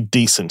them to be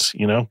decent,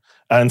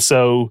 And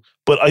so,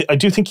 but I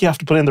do think you have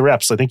to put in the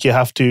reps. I think you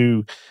have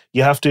to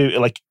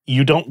like,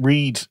 you don't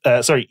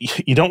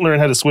learn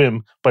how to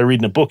swim by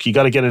reading a book. You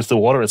got to get into the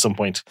water at some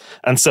point.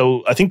 And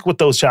so I think what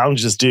those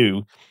challenges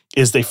do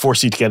is they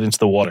force you to get into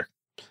the water.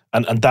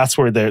 And that's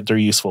where they're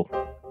useful.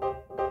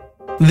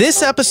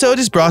 This episode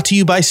is brought to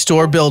you by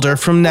Store Builder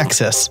from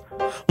Nexus.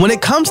 When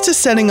it comes to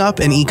setting up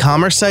an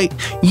e-commerce site,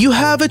 you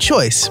have a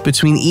choice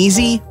between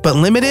easy but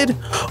limited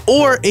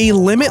or a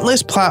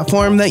limitless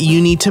platform that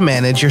you need to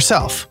manage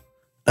yourself.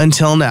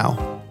 Until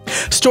now.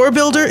 Store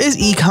Builder is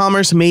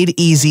e-commerce made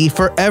easy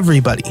for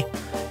everybody.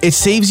 It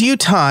saves you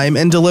time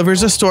and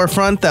delivers a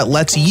storefront that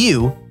lets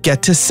you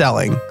get to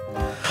selling.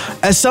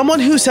 As someone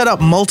who set up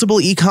multiple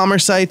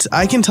e-commerce sites,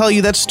 I can tell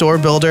you that Store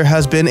Builder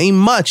has been a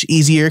much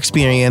easier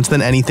experience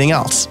than anything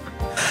else.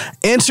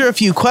 Answer a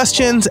few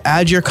questions,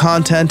 add your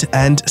content,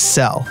 and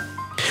sell.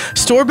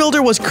 Store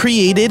Builder was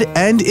created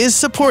and is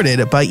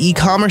supported by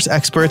e-commerce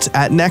experts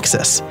at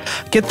Nexus.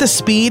 Get the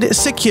speed,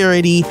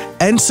 security,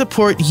 and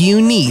support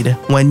you need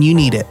when you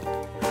need it.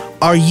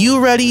 Are you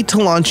ready to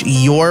launch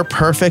your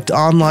perfect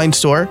online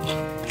store?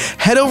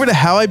 Head over to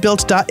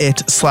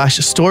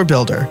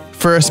howibuilt.it/storebuilder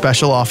for a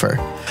special offer.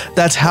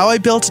 That's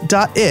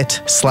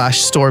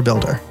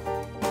howibuilt.it/storebuilder.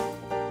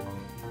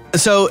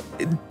 So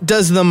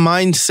does the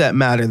mindset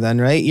matter then,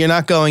 right? You're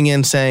not going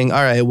in saying,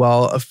 all right,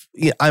 well,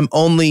 I'm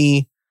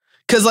only...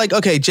 Because like,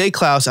 okay, Jay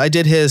Klaus, I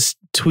did his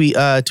tweet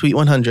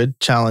 100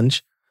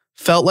 challenge.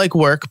 Felt like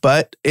work,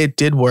 but it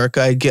did work.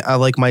 I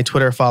like my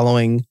Twitter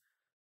following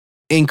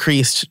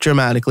increased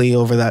dramatically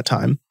over that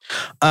time.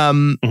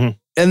 And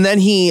then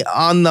he,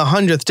 on the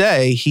 100th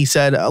day, he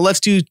said, let's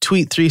do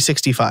tweet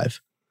 365.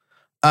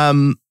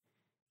 I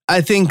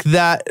think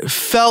that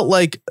felt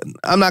like,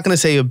 I'm not going to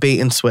say a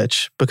bait and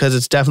switch because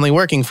it's definitely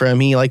working for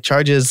him. He like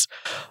charges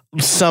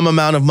some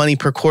amount of money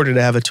per quarter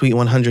to have a Tweet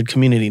 100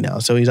 community now.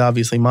 So he's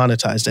obviously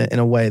monetized it in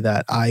a way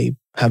that I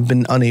have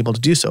been unable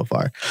to do so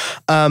far.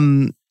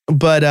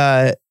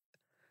 But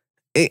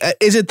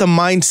is it the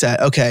mindset?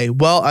 Okay,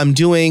 well, I'm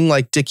doing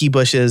like Dickie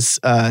Bush's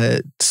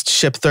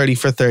ship 30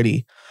 for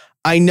 30.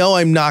 I know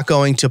I'm not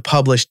going to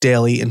publish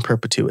daily in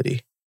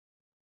perpetuity.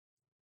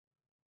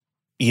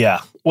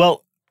 Yeah.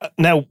 Well,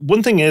 now,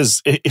 one thing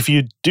is, if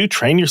you do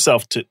train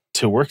yourself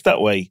to work that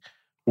way,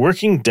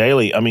 working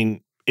daily, I mean,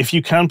 if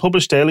you can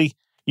publish daily,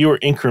 you are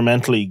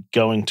incrementally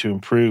going to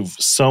improve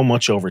so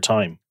much over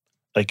time.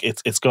 Like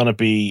it's going to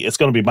be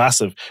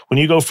massive. When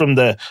you go from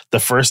the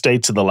first day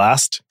to the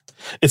last,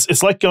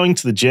 it's like going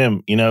to the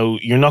gym.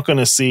 You're not going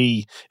to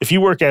see, if you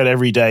work out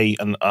every day,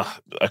 and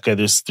okay,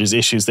 there's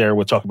issues there.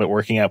 We'll talk about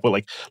working out, but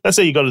like, let's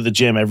say you go to the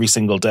gym every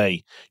single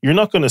day, you're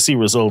not going to see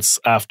results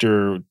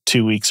after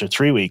 2 weeks or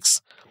 3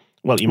 weeks.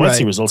 Well, you might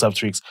see results after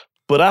 3 weeks,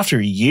 but after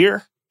a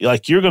year,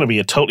 like you're going to be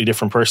a totally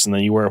different person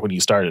than you were when you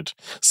started.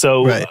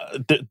 So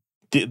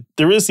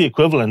there is the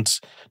equivalent.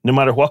 no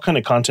matter what kind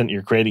of content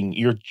you're creating,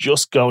 you're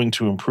just going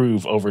to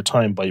improve over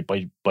time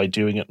by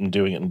doing it and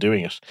doing it and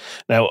doing it.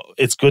 Now,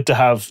 it's good to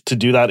have to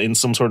do that in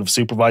some sort of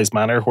supervised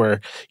manner where,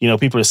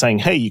 people are saying,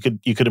 hey, you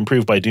could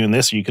improve by doing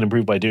this, or you could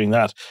improve by doing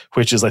that,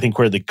 which is, I think,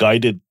 where the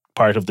guided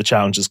part of the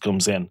challenges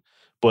comes in.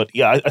 But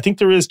yeah, I think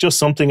there is just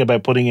something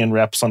about putting in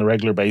reps on a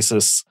regular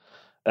basis.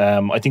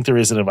 I think there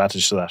is an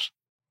advantage to that.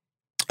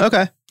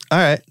 Okay. All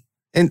right.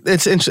 And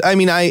it's interesting. I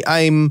mean,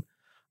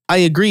 I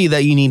agree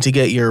that you need to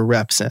get your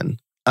reps in.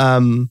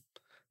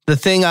 The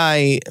thing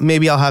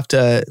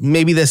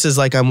maybe this is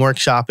like I'm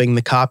workshopping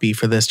the copy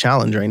for this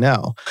challenge right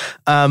now.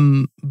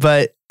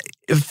 But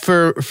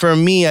for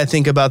me, I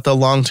think about the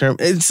long term.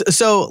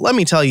 So let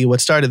me tell you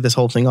what started this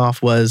whole thing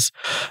off was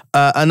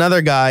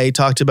another guy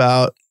talked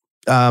about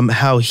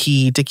how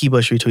Dickie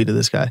Bush retweeted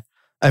this guy.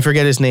 I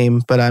forget his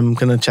name, but I'm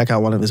going to check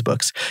out one of his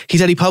books. He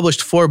said he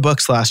published 4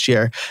 books last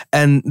year,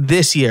 and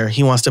this year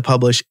he wants to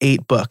publish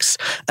 8 books.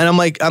 And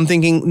I'm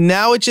thinking,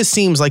 now it just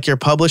seems like you're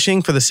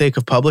publishing for the sake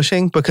of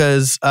publishing,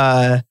 because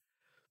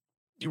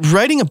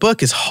writing a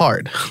book is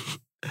hard.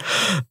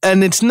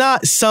 And it's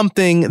not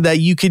something that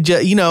you could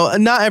just,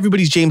 not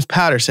everybody's James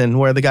Patterson,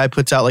 where the guy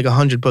puts out like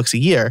 100 books a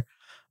year.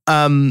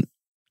 I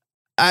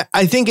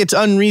think it's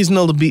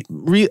unreasonable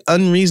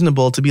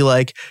to be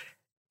like,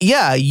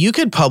 yeah, you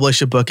could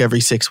publish a book every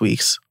 6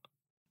 weeks.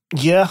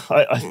 Yeah,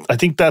 I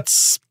think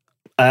that's.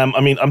 I'm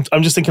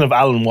just thinking of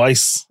Alan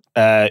Weiss,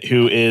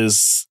 who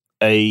is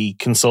a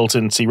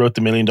consultant. He wrote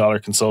The $1 Million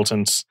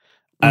Consultant,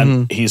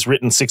 and he's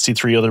written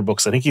 63 other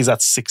books. I think he's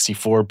at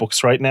 64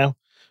 books right now,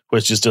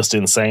 which is just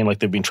insane. Like,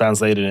 they've been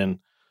translated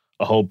in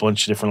a whole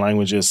bunch of different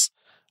languages,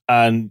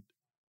 and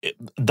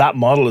that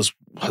model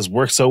has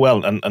worked so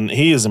well. And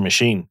he is a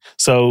machine,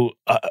 so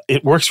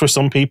it works for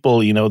some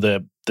people.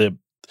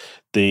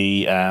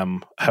 The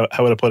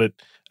how would I put it?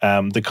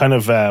 The kind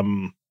of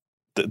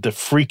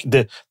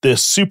the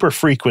super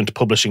frequent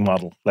publishing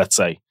model, let's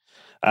say.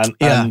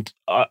 And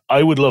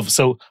I would love,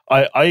 so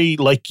I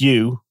like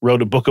you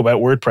wrote a book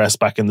about WordPress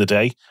back in the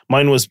day.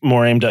 Mine was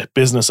more aimed at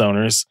business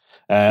owners,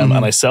 and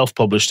I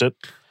self-published it.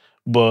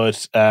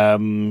 But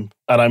and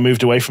I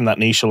moved away from that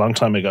niche a long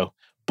time ago.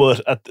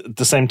 But at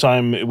the same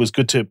time, it was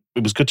good to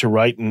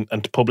write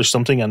and to publish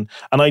something. And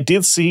I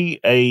did see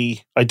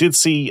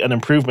an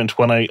improvement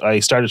when I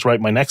started to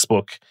write my next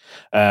book,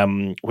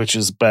 which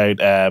is about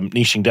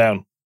niching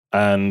down.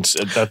 And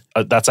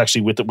that's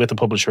actually with the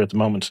publisher at the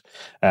moment.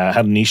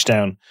 Had a niche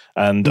down,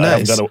 and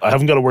nice. I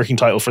haven't got a working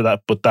title for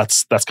that, but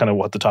that's kind of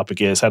what the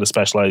topic is: how to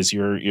specialize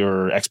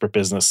your expert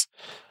business.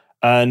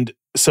 And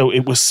so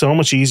it was so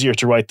much easier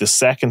to write the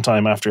second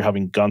time after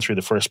having gone through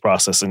the first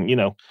process. And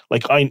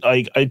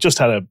I just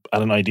had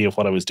an idea of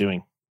what I was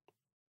doing.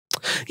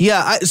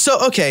 Yeah.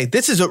 Okay,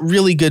 this is a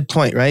really good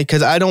point, right?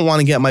 Because I don't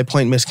want to get my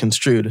point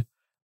misconstrued.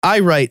 I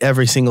write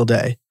every single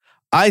day.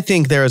 I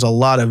think there is a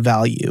lot of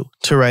value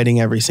to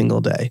writing every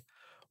single day.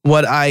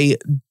 Where I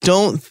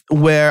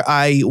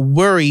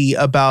worry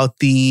about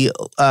the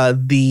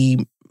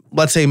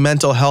let's say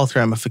mental health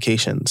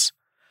ramifications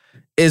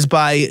is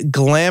by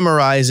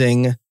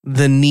glamorizing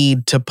the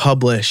need to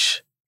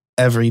publish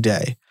every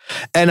day.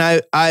 And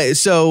I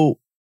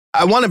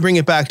want to bring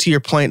it back to your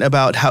point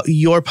about how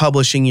you're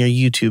publishing your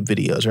YouTube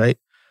videos, right?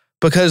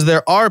 Because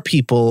there are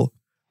people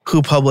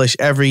who publish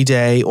every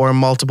day or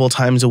multiple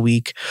times a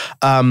week.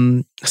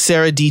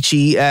 Sarah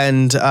Dietschy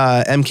and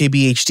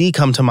MKBHD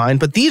come to mind,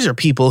 but these are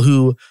people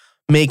who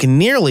make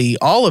nearly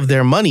all of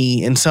their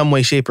money in some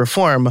way, shape, or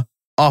form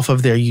off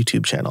of their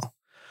YouTube channel.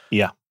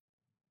 Yeah.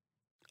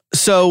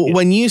 So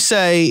when you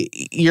say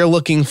you're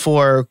looking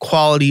for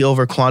quality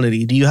over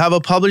quantity, do you have a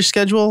published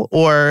schedule,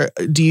 or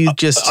do you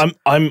just...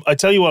 I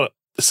tell you what,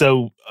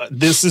 so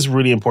this is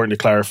really important to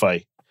clarify.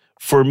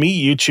 For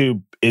me,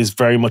 YouTube is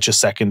very much a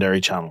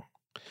secondary channel.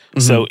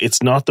 Mm-hmm. So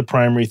it's not the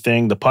primary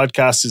thing. The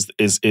podcast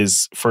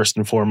is first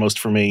and foremost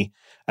for me.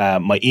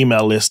 My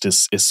email list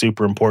is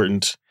super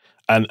important.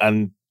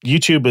 And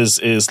YouTube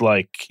is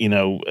like,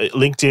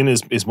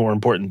 LinkedIn is more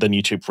important than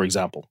YouTube, for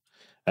example.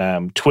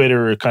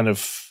 Twitter kind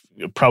of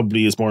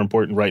probably is more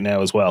important right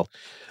now as well.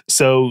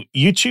 So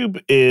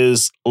YouTube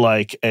is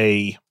like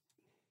a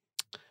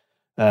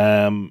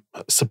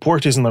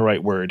support isn't the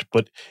right word,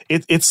 but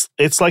it's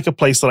like a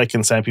place that I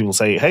can send people,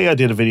 say, hey, I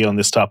did a video on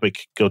this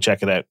topic, go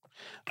check it out.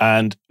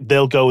 And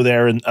they'll go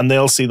there and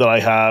they'll see that I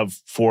have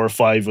 4 or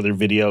 5 other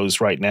videos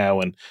right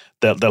now, and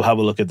they'll have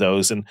a look at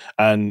those. And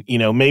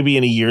maybe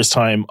in a year's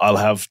time, I'll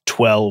have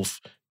 12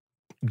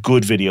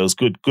 good videos,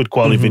 good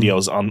quality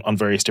videos on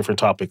various different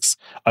topics.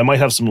 I might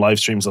have some live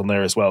streams on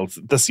there as well.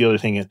 That's the other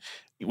thing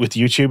with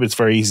YouTube. It's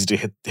very easy to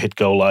hit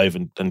go live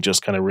and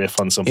just kind of riff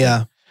on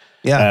something.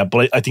 Yeah.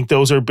 But I think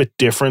those are a bit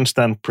different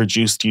than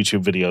produced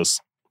YouTube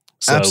videos.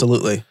 So,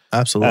 Absolutely.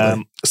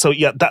 So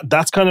yeah,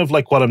 that's kind of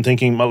like what I'm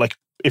thinking. Like,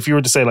 if you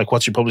were to say, like,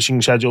 what's your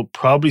publishing schedule?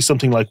 Probably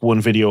something like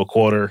 1 video a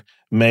quarter,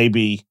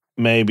 maybe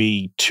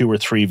 2 or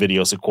 3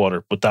 videos a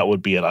quarter, but that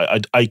would be it.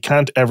 I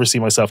can't ever see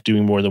myself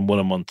doing more than 1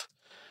 a month.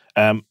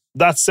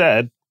 That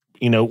said,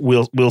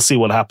 we'll see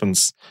what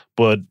happens.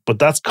 But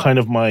that's kind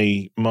of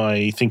my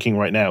thinking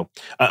right now.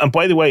 And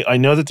by the way, I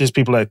know that there's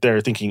people out there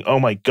thinking, oh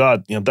my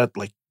God, that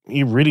like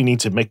you really need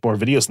to make more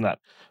videos than that.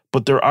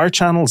 But there are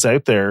channels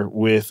out there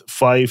with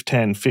 5,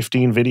 10,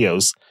 15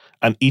 videos,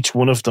 and each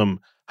one of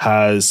them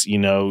has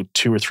 2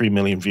 or 3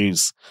 million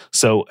views.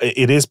 So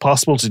it is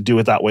possible to do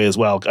it that way as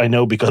well. I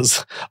know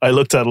because I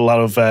looked at a lot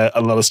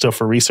of stuff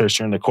for research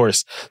during the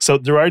course. So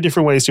there are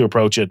different ways to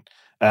approach it.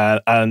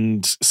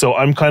 And so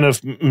I'm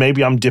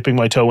maybe I'm dipping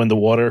my toe in the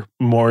water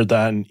more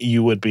than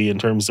you would be in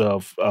terms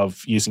of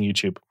using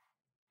YouTube.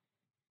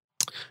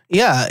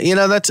 Yeah,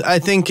 I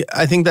think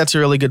that's a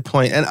really good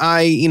point. And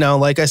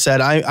like I said,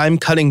 I'm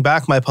cutting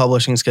back my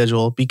publishing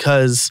schedule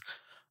because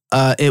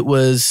it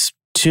was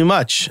too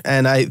much.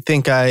 And I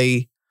think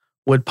I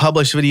would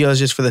publish videos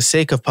just for the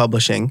sake of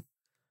publishing,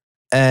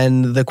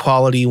 and the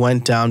quality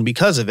went down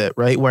because of it,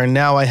 right? Where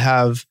now I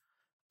have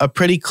a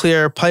pretty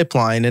clear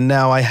pipeline, and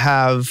now I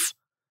have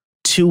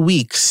 2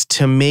 weeks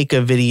to make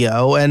a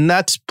video, and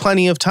that's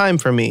plenty of time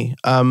for me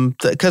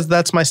because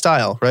that's my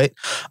style, right?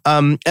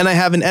 And I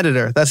have an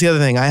editor. That's the other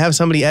thing. I have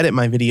somebody edit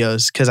my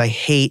videos because I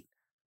hate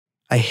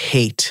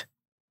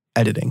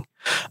editing.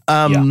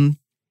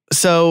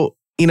 So,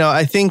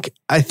 I think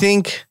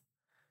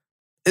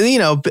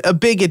a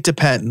big it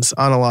depends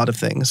on a lot of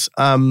things.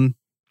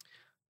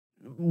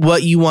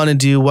 What you want to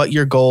do, what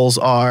your goals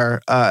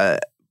are. And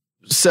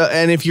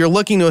if you're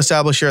looking to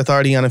establish your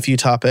authority on a few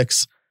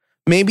topics,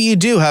 maybe you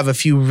do have a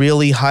few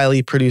really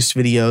highly produced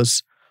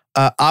videos.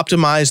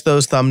 Optimize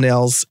those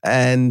thumbnails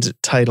and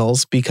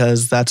titles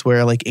because that's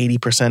where like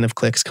 80% of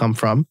clicks come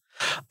from.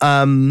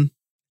 And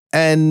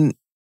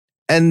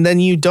then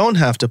you don't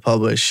have to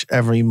publish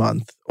every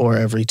month or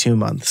every 2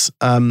 months.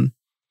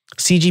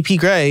 CGP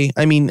Grey,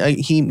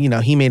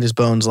 he made his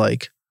bones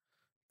like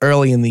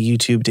early in the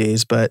YouTube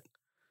days, but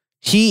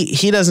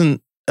he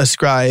doesn't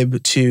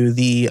ascribe to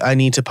the I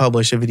need to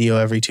publish a video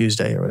every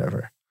Tuesday or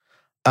whatever.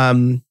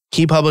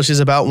 He publishes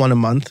about one a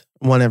month,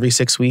 one every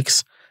 6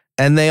 weeks,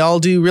 and they all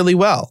do really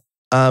well.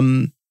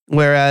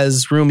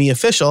 Whereas Rumi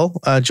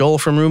Official, Joel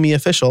from Rumi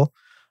Official,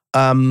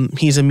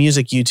 he's a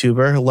music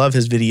YouTuber. Love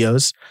his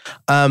videos.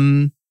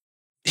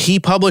 He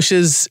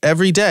publishes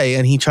every day,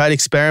 and he tried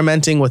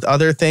experimenting with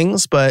other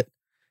things, but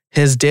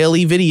his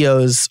daily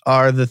videos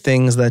are the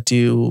things that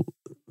do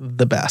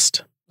the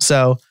best.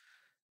 So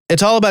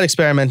it's all about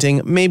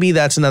experimenting. Maybe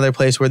that's another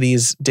place where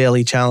these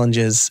daily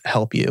challenges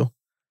help you.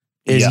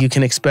 You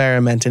can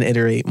experiment and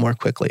iterate more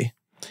quickly.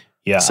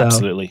 Yeah,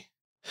 absolutely.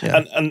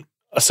 Yeah. And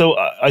so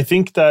I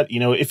think that,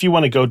 if you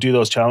want to go do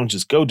those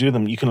challenges, go do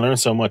them. You can learn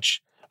so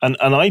much. And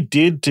I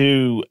did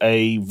do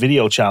a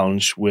video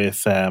challenge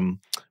with a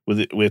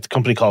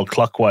company called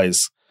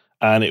Clockwise.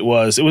 And it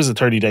was a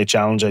 30-day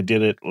challenge. I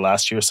did it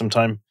last year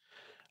sometime.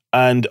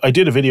 And I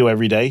did a video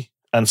every day.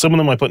 And some of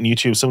them I put on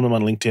YouTube, some of them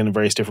on LinkedIn and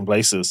various different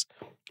places.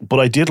 But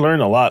I did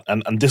learn a lot.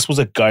 And this was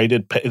a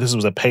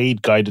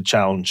paid guided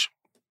challenge.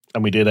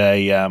 And we did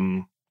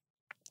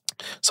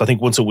so I think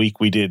once a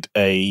week we did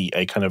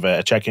a kind of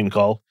a check-in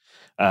call,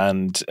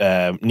 and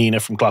Nina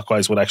from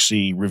Clockwise would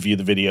actually review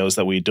the videos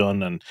that we'd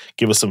done and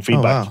give us some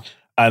feedback. Oh,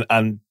 wow.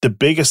 And the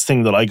biggest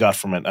thing that I got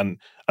from it, and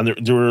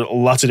there were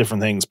lots of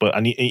different things, but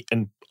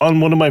and on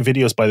one of my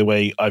videos, by the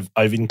way,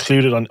 I've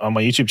included on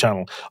my YouTube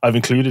channel, I've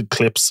included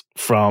clips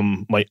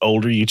from my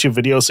older YouTube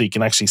videos, so you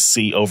can actually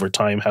see over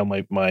time how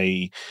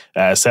my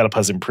setup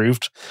has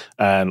improved.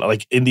 And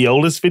like in the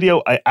oldest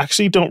video, I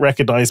actually don't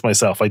recognize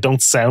myself. I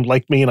don't sound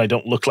like me, and I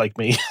don't look like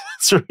me.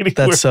 It's really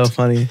That's weird. So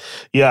funny.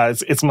 Yeah,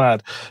 it's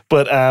mad.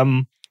 But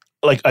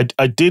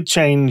I did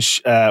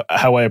change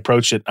how I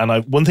approach it,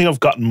 and one thing I've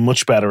gotten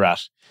much better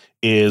at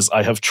is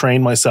I have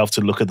trained myself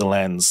to look at the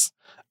lens.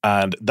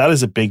 And that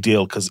is a big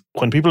deal because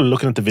when people are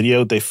looking at the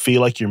video, they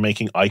feel like you're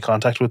making eye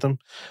contact with them.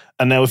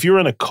 And now if you're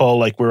on a call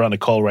like we're on a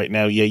call right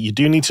now, you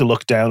do need to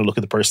look down and look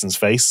at the person's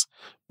face.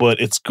 But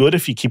it's good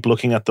if you keep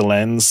looking at the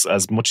lens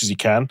as much as you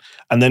can.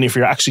 And then if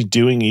you're actually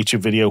doing a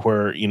YouTube video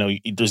where,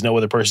 there's no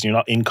other person, you're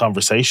not in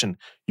conversation,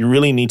 you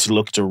really need to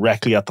look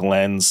directly at the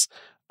lens.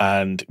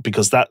 And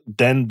because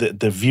then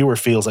the viewer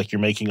feels like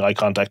you're making eye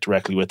contact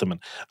directly with them.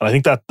 And I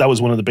think that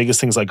was one of the biggest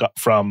things I got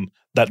from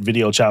that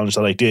video challenge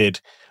that I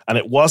did. And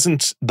it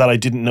wasn't that I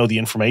didn't know the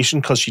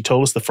information because she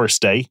told us the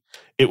first day.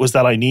 It was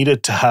that I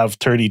needed to have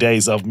 30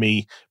 days of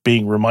me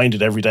being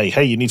reminded every day,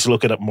 hey, you need to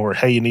look at it more.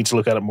 Hey, you need to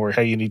look at it more.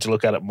 Hey, you need to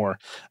look at it more.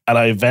 And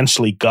I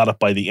eventually got it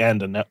by the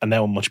end, and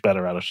now I'm much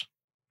better at it.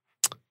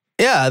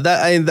 Yeah,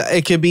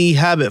 it could be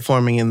habit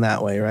forming in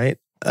that way, right?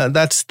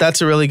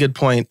 That's a really good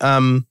point.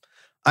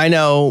 I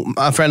know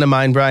a friend of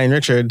mine, Brian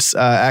Richards,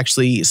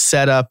 actually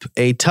set up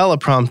a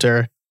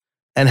teleprompter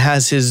and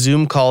has his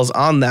Zoom calls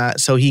on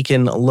that so he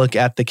can look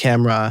at the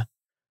camera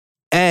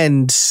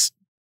and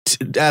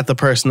at the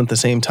person at the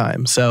same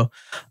time. So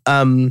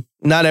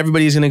not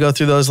everybody's going to go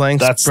through those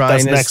lengths.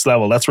 That's next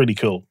level. That's really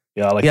cool.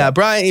 Yeah, I like that.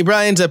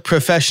 Brian's a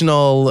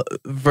professional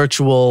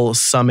virtual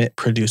summit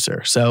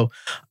producer. So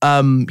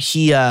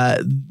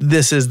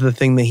this is the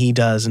thing that he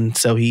does. And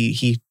so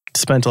he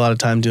spent a lot of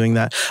time doing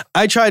that.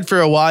 I tried for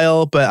a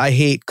while, but I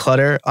hate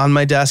clutter on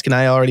my desk, and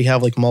I already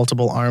have like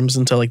multiple arms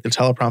until like the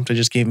teleprompter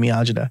just gave me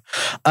agita.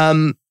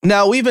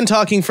 Now we've been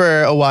talking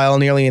for a while,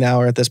 nearly an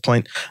hour at this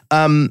point.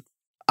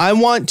 I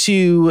want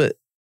to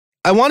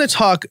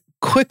talk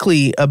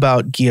quickly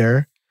about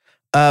gear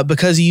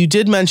because you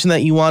did mention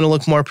that you want to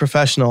look more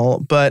professional,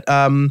 but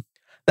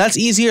that's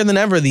easier than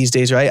ever these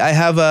days, right? I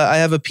have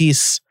a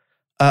piece,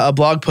 a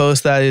blog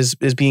post that is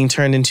being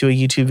turned into a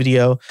YouTube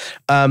video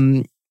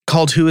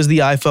called "Who is the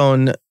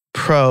iPhone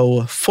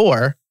Pro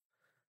for?"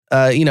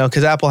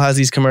 Because Apple has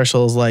these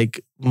commercials like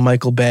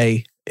Michael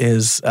Bay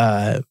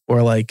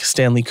or like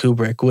Stanley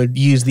Kubrick would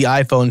use the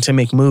iPhone to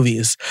make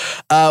movies.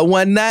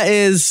 When that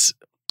is,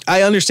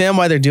 I understand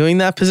why they're doing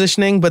that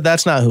positioning, but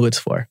that's not who it's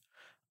for.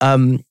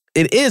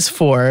 It is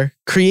for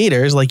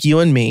creators like you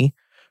and me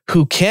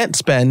who can't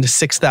spend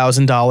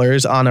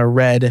 $6,000 on a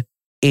red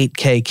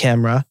 8K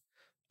camera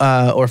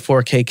or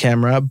 4K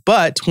camera,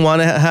 but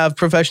want to have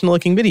professional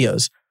looking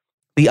videos.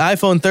 The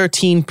iPhone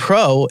 13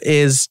 Pro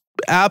is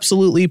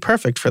absolutely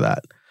perfect for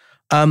that.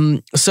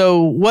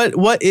 So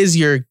what is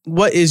your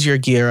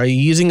gear? Are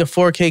you using a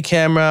 4K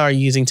camera? Are you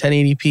using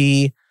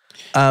 1080p?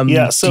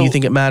 Do you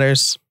think it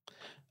matters?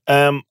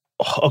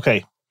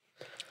 Okay.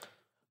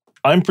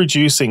 I'm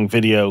producing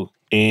video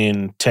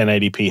in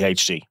 1080p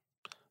HD.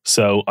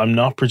 So I'm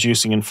not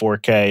producing in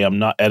 4K. I'm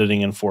not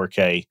editing in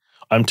 4K.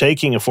 I'm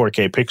taking a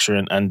 4K picture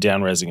and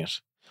down-resing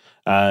it.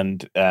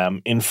 And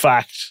in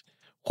fact,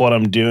 what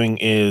I'm doing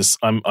is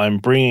I'm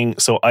bringing.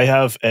 So I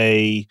have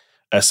a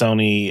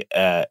Sony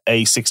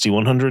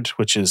A6100,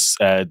 which is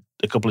a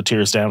couple of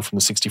tiers down from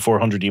the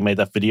 6400 you made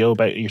that video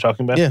about. You're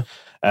talking about. Yeah.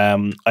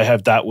 I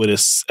have that with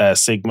a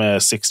Sigma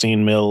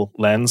 16mm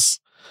lens,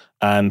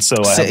 and so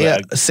I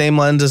have same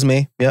lens as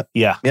me. Yep.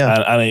 Yeah.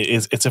 And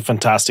it's a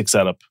fantastic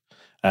setup.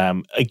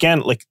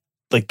 Again, like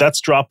that's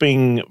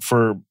dropping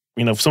for.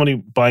 Somebody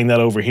buying that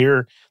over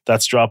here,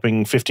 that's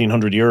dropping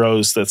 1,500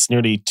 euros. That's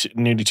nearly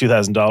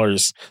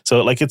 $2,000.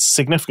 So it's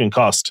significant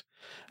cost.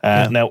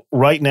 Now,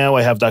 right now,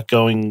 I have that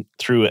going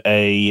through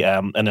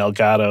an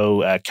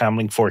Elgato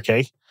Camlink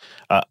 4K.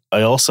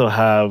 I also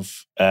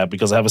have,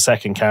 because I have a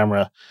second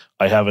camera,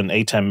 I have an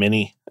A10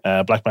 Mini,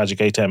 Blackmagic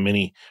A10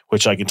 Mini,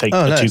 which I can take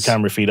the nice 2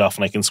 camera feed off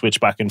and I can switch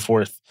back and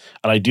forth.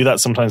 And I do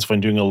that sometimes if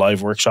I'm doing a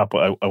live workshop.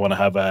 I want to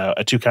have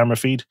a 2 camera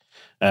feed.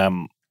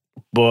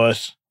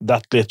 But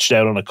that glitched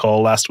out on a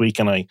call last week,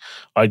 and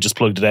I just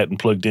plugged it out and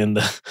plugged in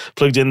the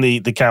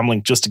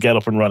Camlink just to get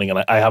up and running,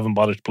 and I haven't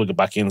bothered to plug it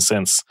back in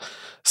since.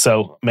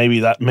 So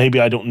maybe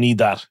I don't need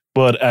that.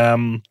 But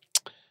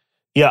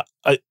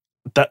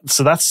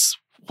so that's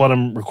what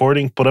I'm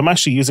recording. But I'm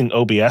actually using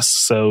OBS,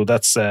 so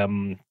that's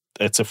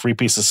it's a free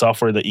piece of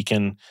software that you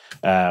can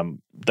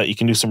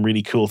do some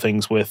really cool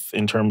things with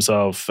in terms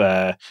of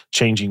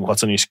changing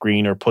what's on your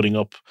screen or putting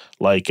up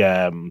like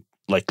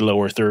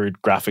lower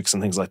third graphics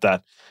and things like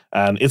that.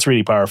 And it's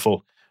really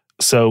powerful.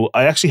 So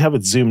I actually have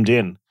it zoomed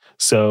in.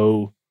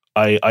 So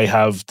I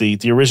have the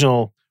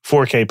original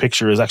 4K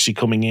picture is actually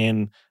coming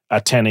in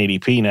at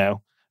 1080p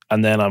now.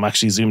 And then I'm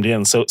actually zoomed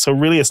in. So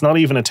really it's not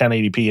even a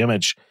 1080p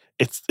image.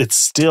 It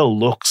still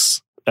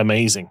looks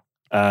amazing.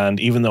 And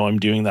even though I'm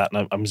doing that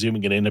and I'm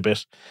zooming it in a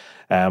bit.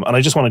 And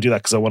I just want to do that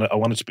because I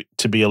want it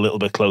to be a little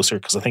bit closer,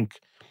 because I think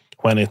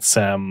when it's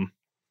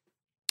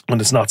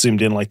not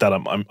zoomed in like that,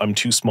 I'm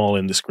too small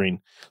in the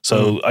screen.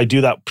 So I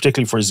do that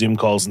particularly for Zoom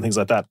calls and things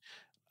like that.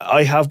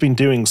 I have been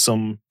doing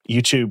some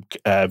YouTube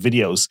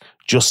videos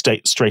just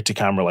straight to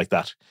camera like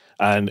that.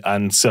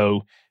 And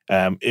so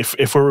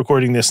if we're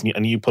recording this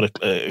and you put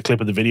a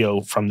clip of the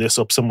video from this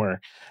up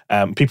somewhere,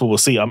 people will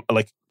see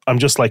I'm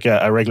just like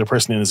a regular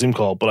person in a Zoom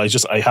call, but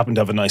I happen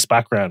to have a nice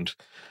background.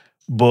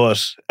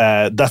 But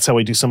that's how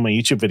I do some of my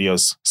YouTube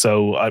videos.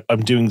 So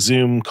I'm doing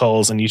Zoom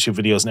calls and YouTube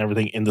videos and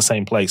everything in the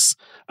same place.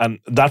 And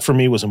that for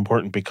me was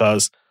important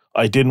because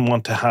I didn't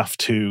want to have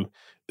to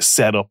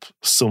set up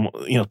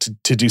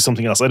to do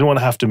something else. I didn't want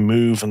to have to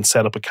move and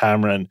set up a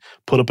camera and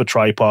put up a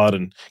tripod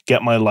and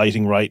get my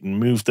lighting right and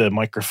move the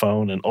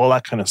microphone and all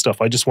that kind of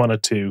stuff. I just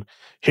wanted to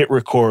hit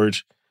record,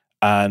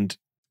 and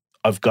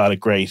I've got a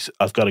great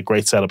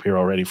setup here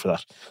already for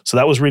that. So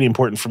that was really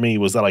important for me,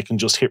 was that I can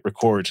just hit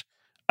record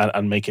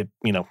and make it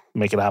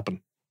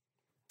happen.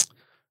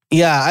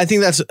 Yeah, I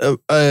think that's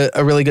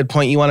a really good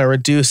point. You want to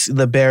reduce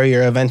the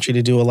barrier of entry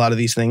to do a lot of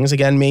these things.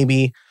 Again,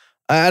 maybe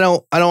I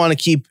don't want to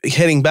keep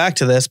hitting back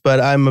to this, but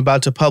I'm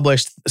about to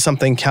publish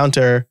something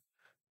counter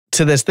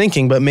to this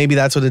thinking, but maybe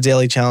that's what a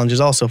daily challenge is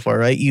also for,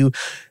 right? You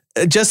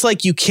just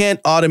like you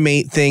can't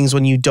automate things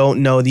when you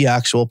don't know the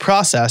actual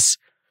process,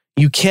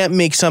 you can't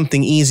make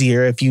something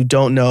easier if you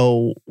don't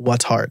know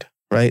what's hard,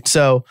 right?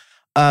 So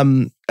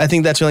I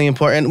think that's really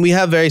important. We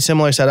have very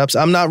similar setups.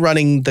 I'm not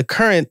running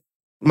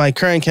my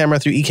current camera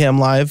through Ecamm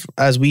Live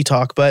as we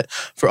talk, but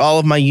for all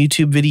of my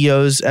YouTube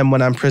videos and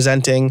when I'm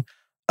presenting,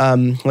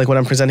 like when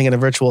I'm presenting at a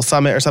virtual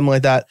summit or something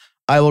like that,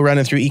 I will run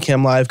it through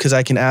Ecamm Live because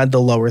I can add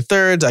the lower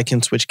thirds. I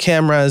can switch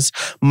cameras.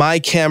 My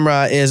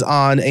camera is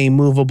on a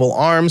movable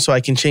arm, so I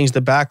can change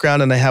the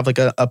background, and I have like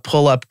a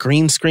pull-up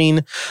green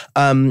screen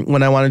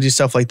when I want to do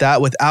stuff like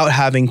that without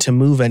having to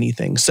move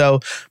anything.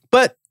 So,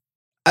 but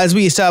as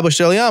we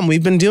established early on,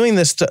 we've been doing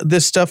this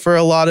stuff for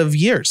a lot of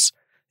years.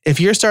 If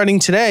you're starting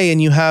today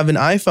and you have an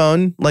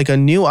iPhone, like a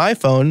new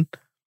iPhone,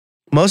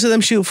 most of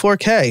them shoot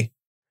 4K.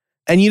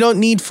 And you don't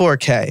need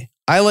 4K.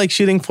 I like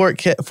shooting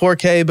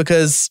 4K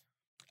because,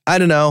 I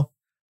don't know,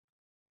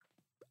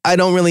 I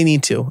don't really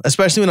need to,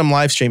 especially when I'm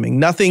live streaming.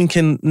 Nothing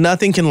can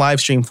live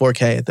stream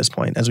 4K at this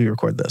point as we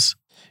record this.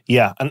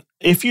 Yeah, and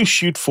if you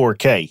shoot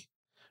 4K,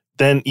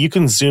 then you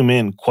can zoom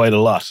in quite a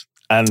lot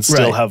and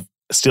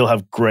still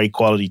have great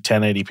quality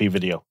 1080p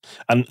video.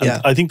 And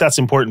I think that's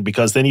important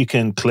because then you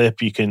can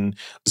clip, you can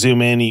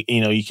zoom in,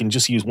 you can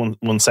just use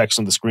one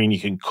section of the screen. You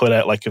can cut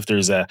out, like if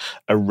there's a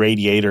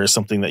radiator or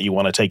something that you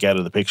want to take out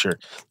of the picture.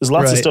 There's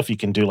lots of stuff you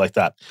can do like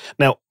that.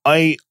 Now,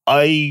 I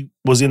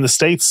was in the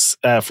States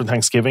for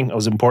Thanksgiving. I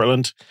was in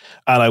Portland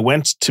and I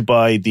went to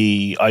buy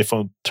the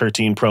iPhone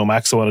 13 Pro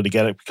Max. I wanted to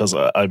get it because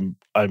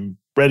I'm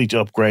ready to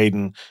upgrade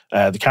and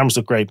the cameras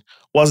look great.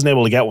 Wasn't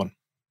able to get one.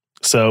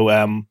 So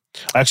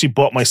I actually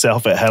bought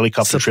myself a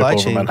helicopter trip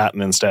over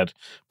Manhattan instead,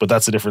 but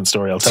that's a different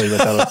story. I'll tell you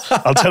about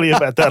that. I'll tell you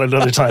about that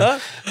another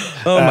time.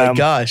 Oh my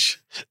gosh!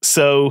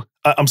 So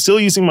I'm still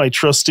using my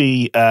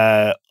trusty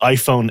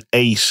iPhone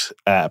 8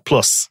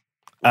 Plus,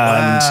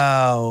 and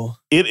wow,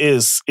 it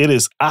is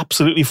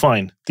absolutely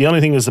fine. The only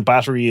thing is the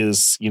battery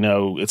is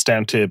it's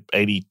down to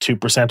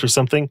 82% or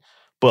something.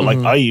 But like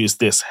I use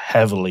this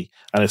heavily,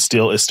 and it's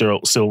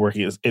still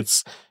working.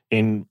 It's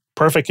in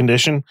perfect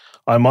condition.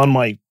 I'm on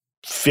my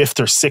 5th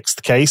or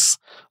 6th case.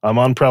 I'm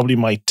on probably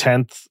my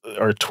 10th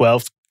or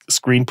 12th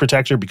screen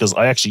protector because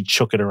I actually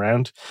chuck it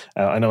around.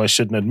 I know I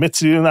shouldn't admit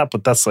to doing that,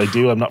 but that's what I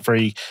do. I'm not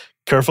very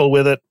careful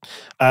with it.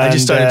 And, I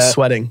just started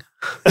sweating.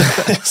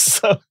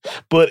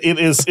 But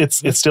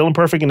it's still in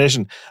perfect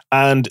condition.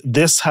 And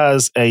this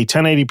has a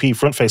 1080p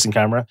front-facing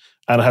camera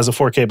and it has a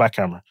 4K back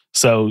camera.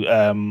 So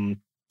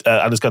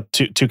and it's got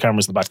two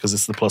cameras in the back because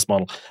it's the Plus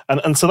model,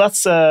 and so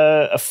that's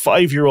a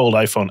 5-year-old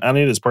iPhone, and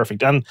it is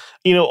perfect. And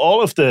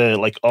all of the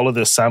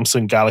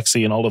Samsung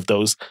Galaxy and all of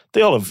those,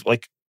 they all have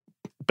like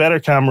better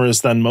cameras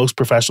than most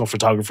professional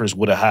photographers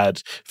would have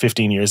had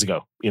 15 years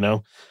ago.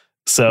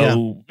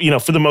 So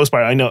for the most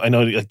part, I know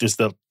like there's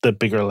the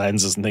bigger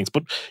lenses and things,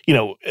 but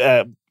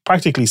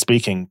practically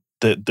speaking,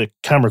 the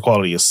camera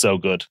quality is so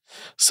good.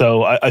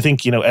 So I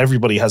think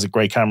everybody has a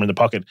great camera in the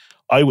pocket.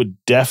 I would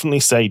definitely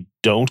say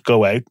don't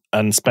go out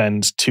and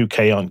spend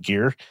 $2,000 on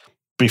gear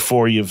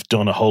before you've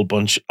done a whole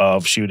bunch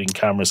of shooting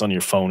cameras on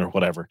your phone or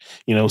whatever.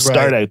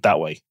 Start out that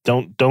way.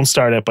 Don't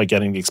start out by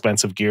getting the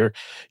expensive gear.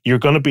 You're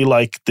going to be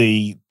like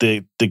the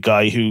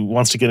guy who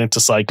wants to get into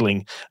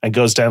cycling and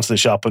goes down to the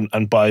shop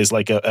and buys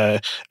like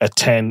a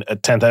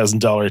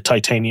 $10,000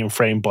 titanium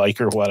frame bike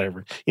or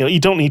whatever. You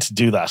don't need to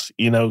do that.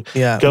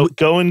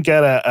 Go and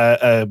get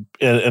an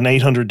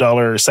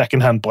 $800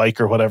 secondhand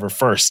bike or whatever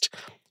first.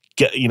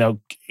 Get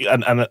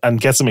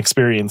and get some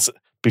experience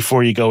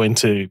before you go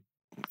into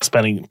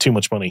spending too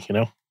much money,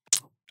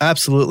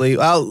 Absolutely.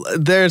 Well,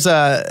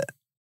 I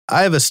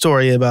have a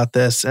story about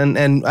this, and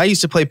I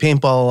used to play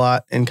paintball a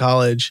lot in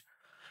college,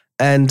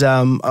 and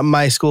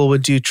my school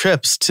would do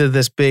trips to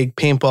this big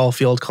paintball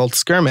field called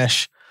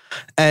Skirmish,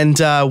 and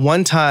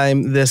one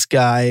time this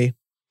guy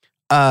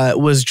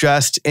was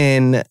dressed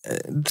in.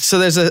 So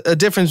there's a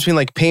difference between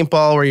like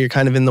paintball where you're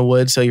kind of in the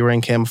woods, so you're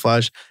wearing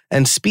camouflage,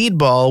 and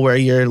speedball where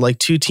you're like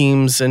two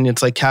teams and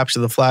it's like capture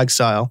the flag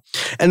style.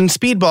 And in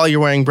speedball,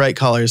 you're wearing bright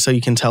colors so you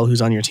can tell who's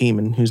on your team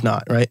and who's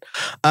not, right?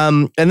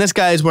 And this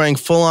guy is wearing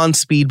full on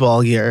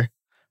speedball gear.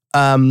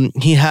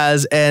 He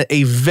has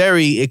a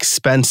very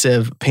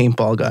expensive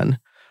paintball gun.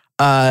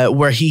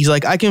 Where he's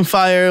like, I can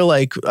fire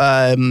like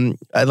 10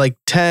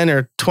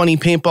 or 20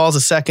 paintballs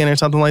a second or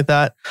something like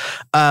that.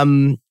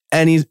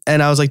 And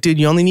I was like, dude,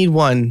 you only need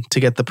one to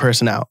get the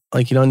person out.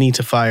 Like, you don't need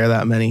to fire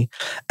that many.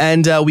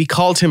 And we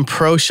called him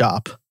Pro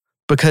Shop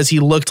because he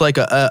looked like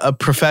a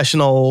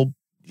professional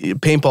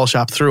paintball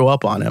shop threw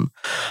up on him.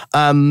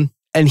 And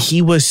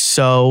he was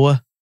so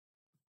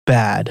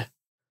bad.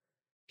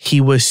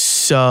 He was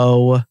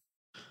so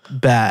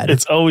bad.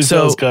 It's always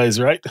those guys,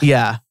 right?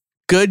 Yeah.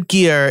 Good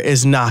gear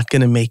is not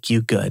going to make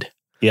you good.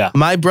 Yeah.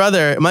 My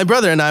brother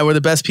and I were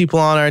the best people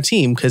on our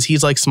team because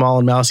he's like small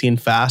and mousy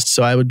and fast.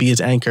 So I would be his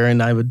anchor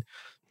and I would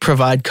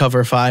provide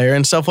cover fire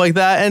and stuff like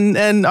that.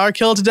 And our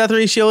kill to death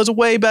ratio is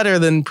way better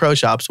than Pro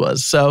Shops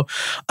was. So,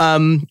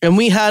 and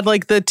we had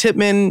like the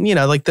Tippmann,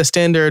 like the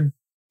standard,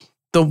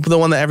 the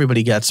one that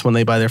everybody gets when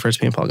they buy their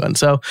first paintball gun.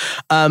 So,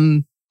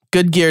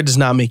 good gear does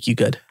not make you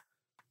good.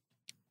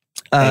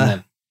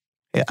 Amen.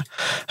 Yeah.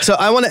 So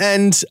I want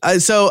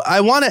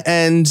to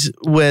end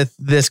with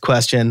this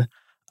question.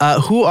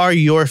 Who are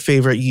your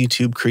favorite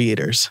YouTube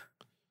creators?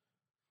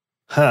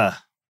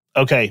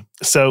 Okay.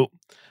 So,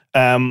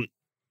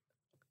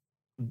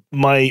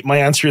 my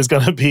answer is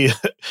going to be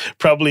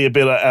probably a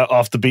bit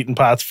off the beaten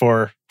path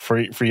for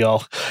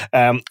y'all.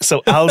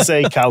 So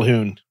Alze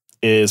Calhoun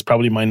is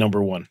probably my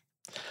number one.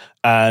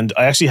 And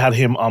I actually had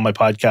him on my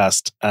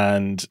podcast,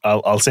 and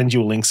I'll send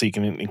you a link so you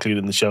can include it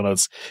in the show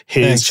notes.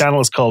 His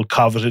channel is called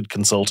Coveted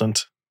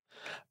Consultant.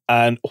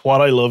 And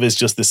what I love is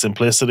just the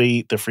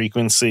simplicity, the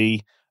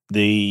frequency,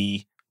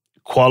 the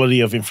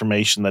quality of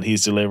information that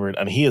he's delivered,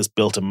 and he has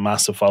built a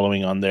massive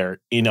following on there.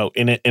 You know,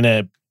 in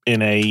the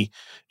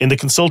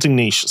consulting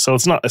niche, so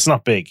it's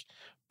not big,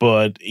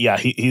 but yeah,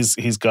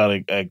 he's got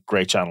a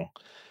great channel.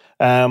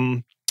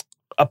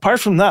 Apart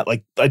from that,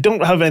 like, I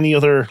don't have any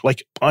other,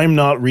 like, I'm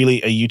not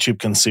really a YouTube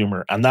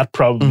consumer, and that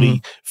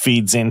probably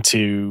feeds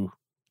into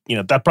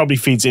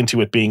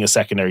it being a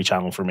secondary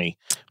channel for me,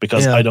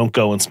 because I don't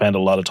go and spend a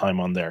lot of time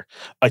on there.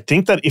 I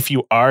think that if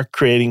you are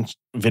creating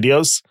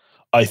videos,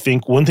 I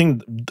think one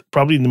thing,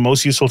 probably the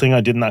most useful thing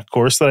I did in that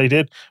course that I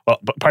did, well,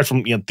 apart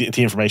from the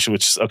information,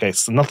 which is, okay,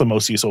 it's not the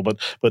most useful, but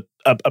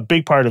a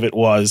big part of it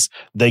was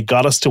they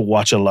got us to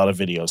watch a lot of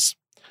videos.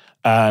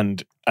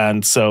 And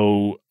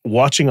so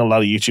watching a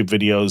lot of YouTube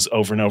videos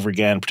over and over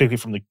again, particularly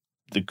from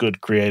the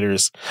good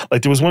creators,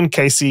 like there was one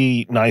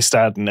Casey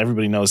Neistat, and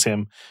everybody knows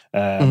him.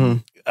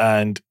 And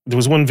there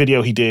was one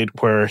video he did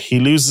where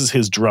he loses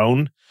his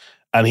drone,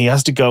 and he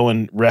has to go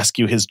and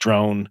rescue his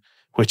drone,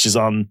 which is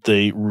on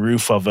the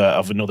roof of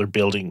another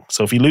building.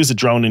 So if you lose a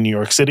drone in New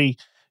York City,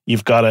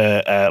 you've got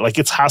to like,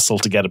 it's hassle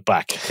to get it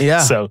back.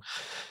 Yeah.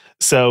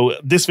 So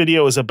this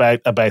video is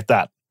about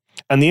that.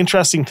 And the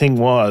interesting thing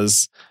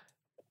was,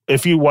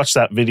 if you watch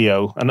that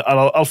video, and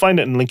I'll find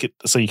it and link it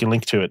so you can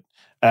link to it,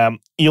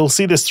 you'll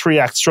see this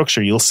 3-act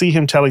structure. You'll see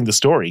him telling the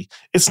story.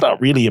 It's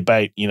not really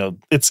about,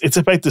 it's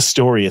about the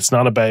story. It's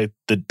not about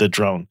the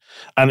drone.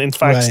 And in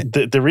fact,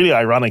 the really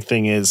ironic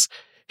thing is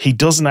he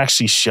doesn't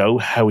actually show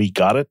how he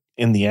got it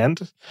in the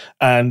end.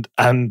 And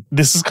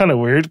this is kind of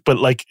weird, but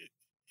like,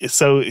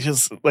 so it's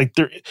just like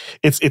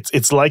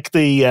it's like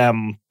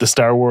the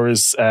Star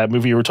Wars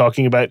movie you were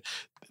talking about.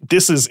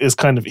 This is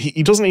kind of,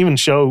 he doesn't even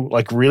show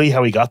like really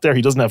how he got there.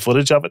 He doesn't have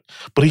footage of it,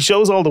 but he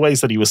shows all the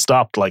ways that he was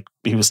stopped. Like,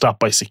 he was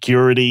stopped by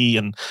security,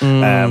 and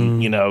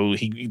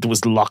there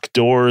was locked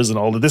doors and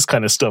all of this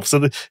kind of stuff.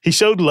 So he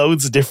showed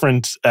loads of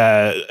different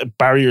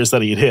barriers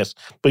that he had hit,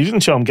 but he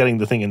didn't show him getting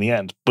the thing in the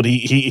end. But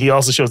he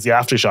also shows the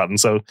aftershot.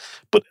 And so,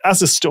 but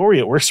as a story,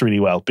 it works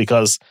really well,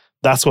 because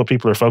that's what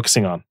people are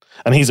focusing on.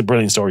 And he's a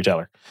brilliant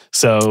storyteller.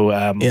 So,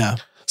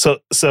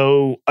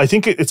 So I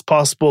think it's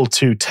possible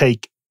to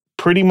take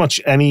pretty much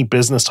any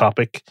business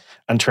topic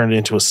and turn it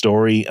into a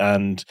story,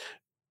 and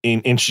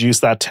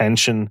introduce that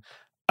tension,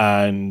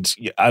 and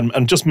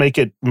just make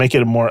it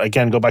a more,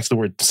 again, go back to the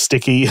word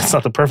sticky. It's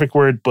not the perfect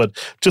word, but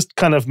just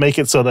kind of make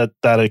it so that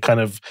it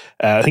kind of,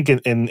 I think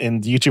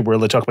in the YouTube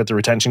world, they talk about the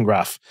retention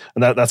graph,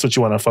 and that's what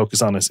you want to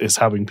focus on, is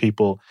having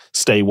people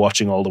stay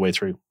watching all the way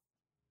through.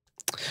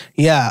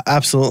 Yeah,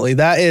 absolutely.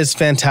 That is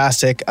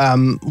fantastic.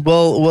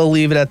 We'll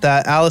leave it at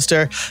that.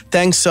 Alistair,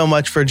 thanks so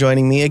much for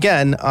joining me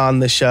again on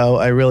the show.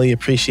 I really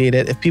appreciate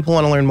it. If people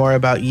want to learn more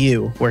about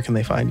you, where can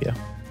they find you?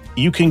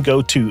 You can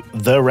go to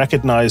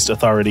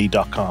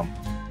therecognizedauthority.com,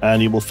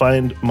 and you will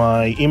find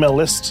my email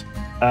list,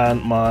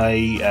 and my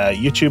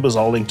YouTube is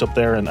all linked up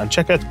there, and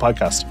check out the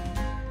podcast.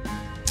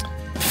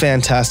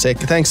 Fantastic.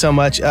 Thanks so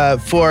much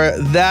for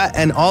that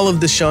and all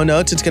of the show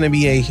notes. It's going to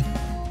be a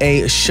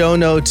show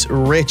notes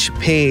rich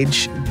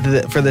page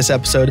for this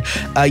episode.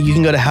 You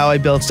can go to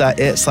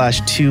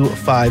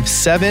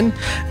howibuilt.it/257.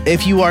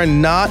 If you are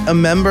not a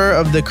member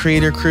of the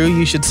Creator Crew,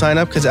 you should sign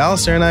up, because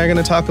Alistair and I are going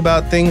to talk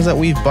about things that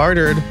we've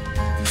bartered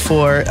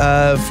for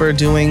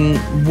doing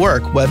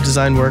work, web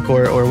design work,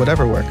 or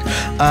whatever work.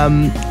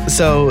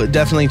 So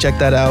definitely check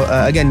that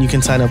out. Again, you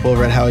can sign up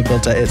over at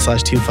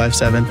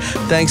howibuilt.it/257.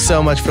 Thanks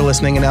so much for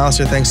listening. And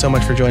Alistair, thanks so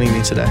much for joining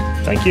me today.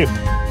 Thank you.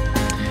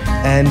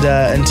 And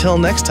until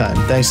next time,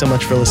 thanks so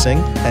much for listening,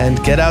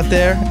 and get out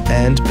there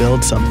and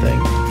build something.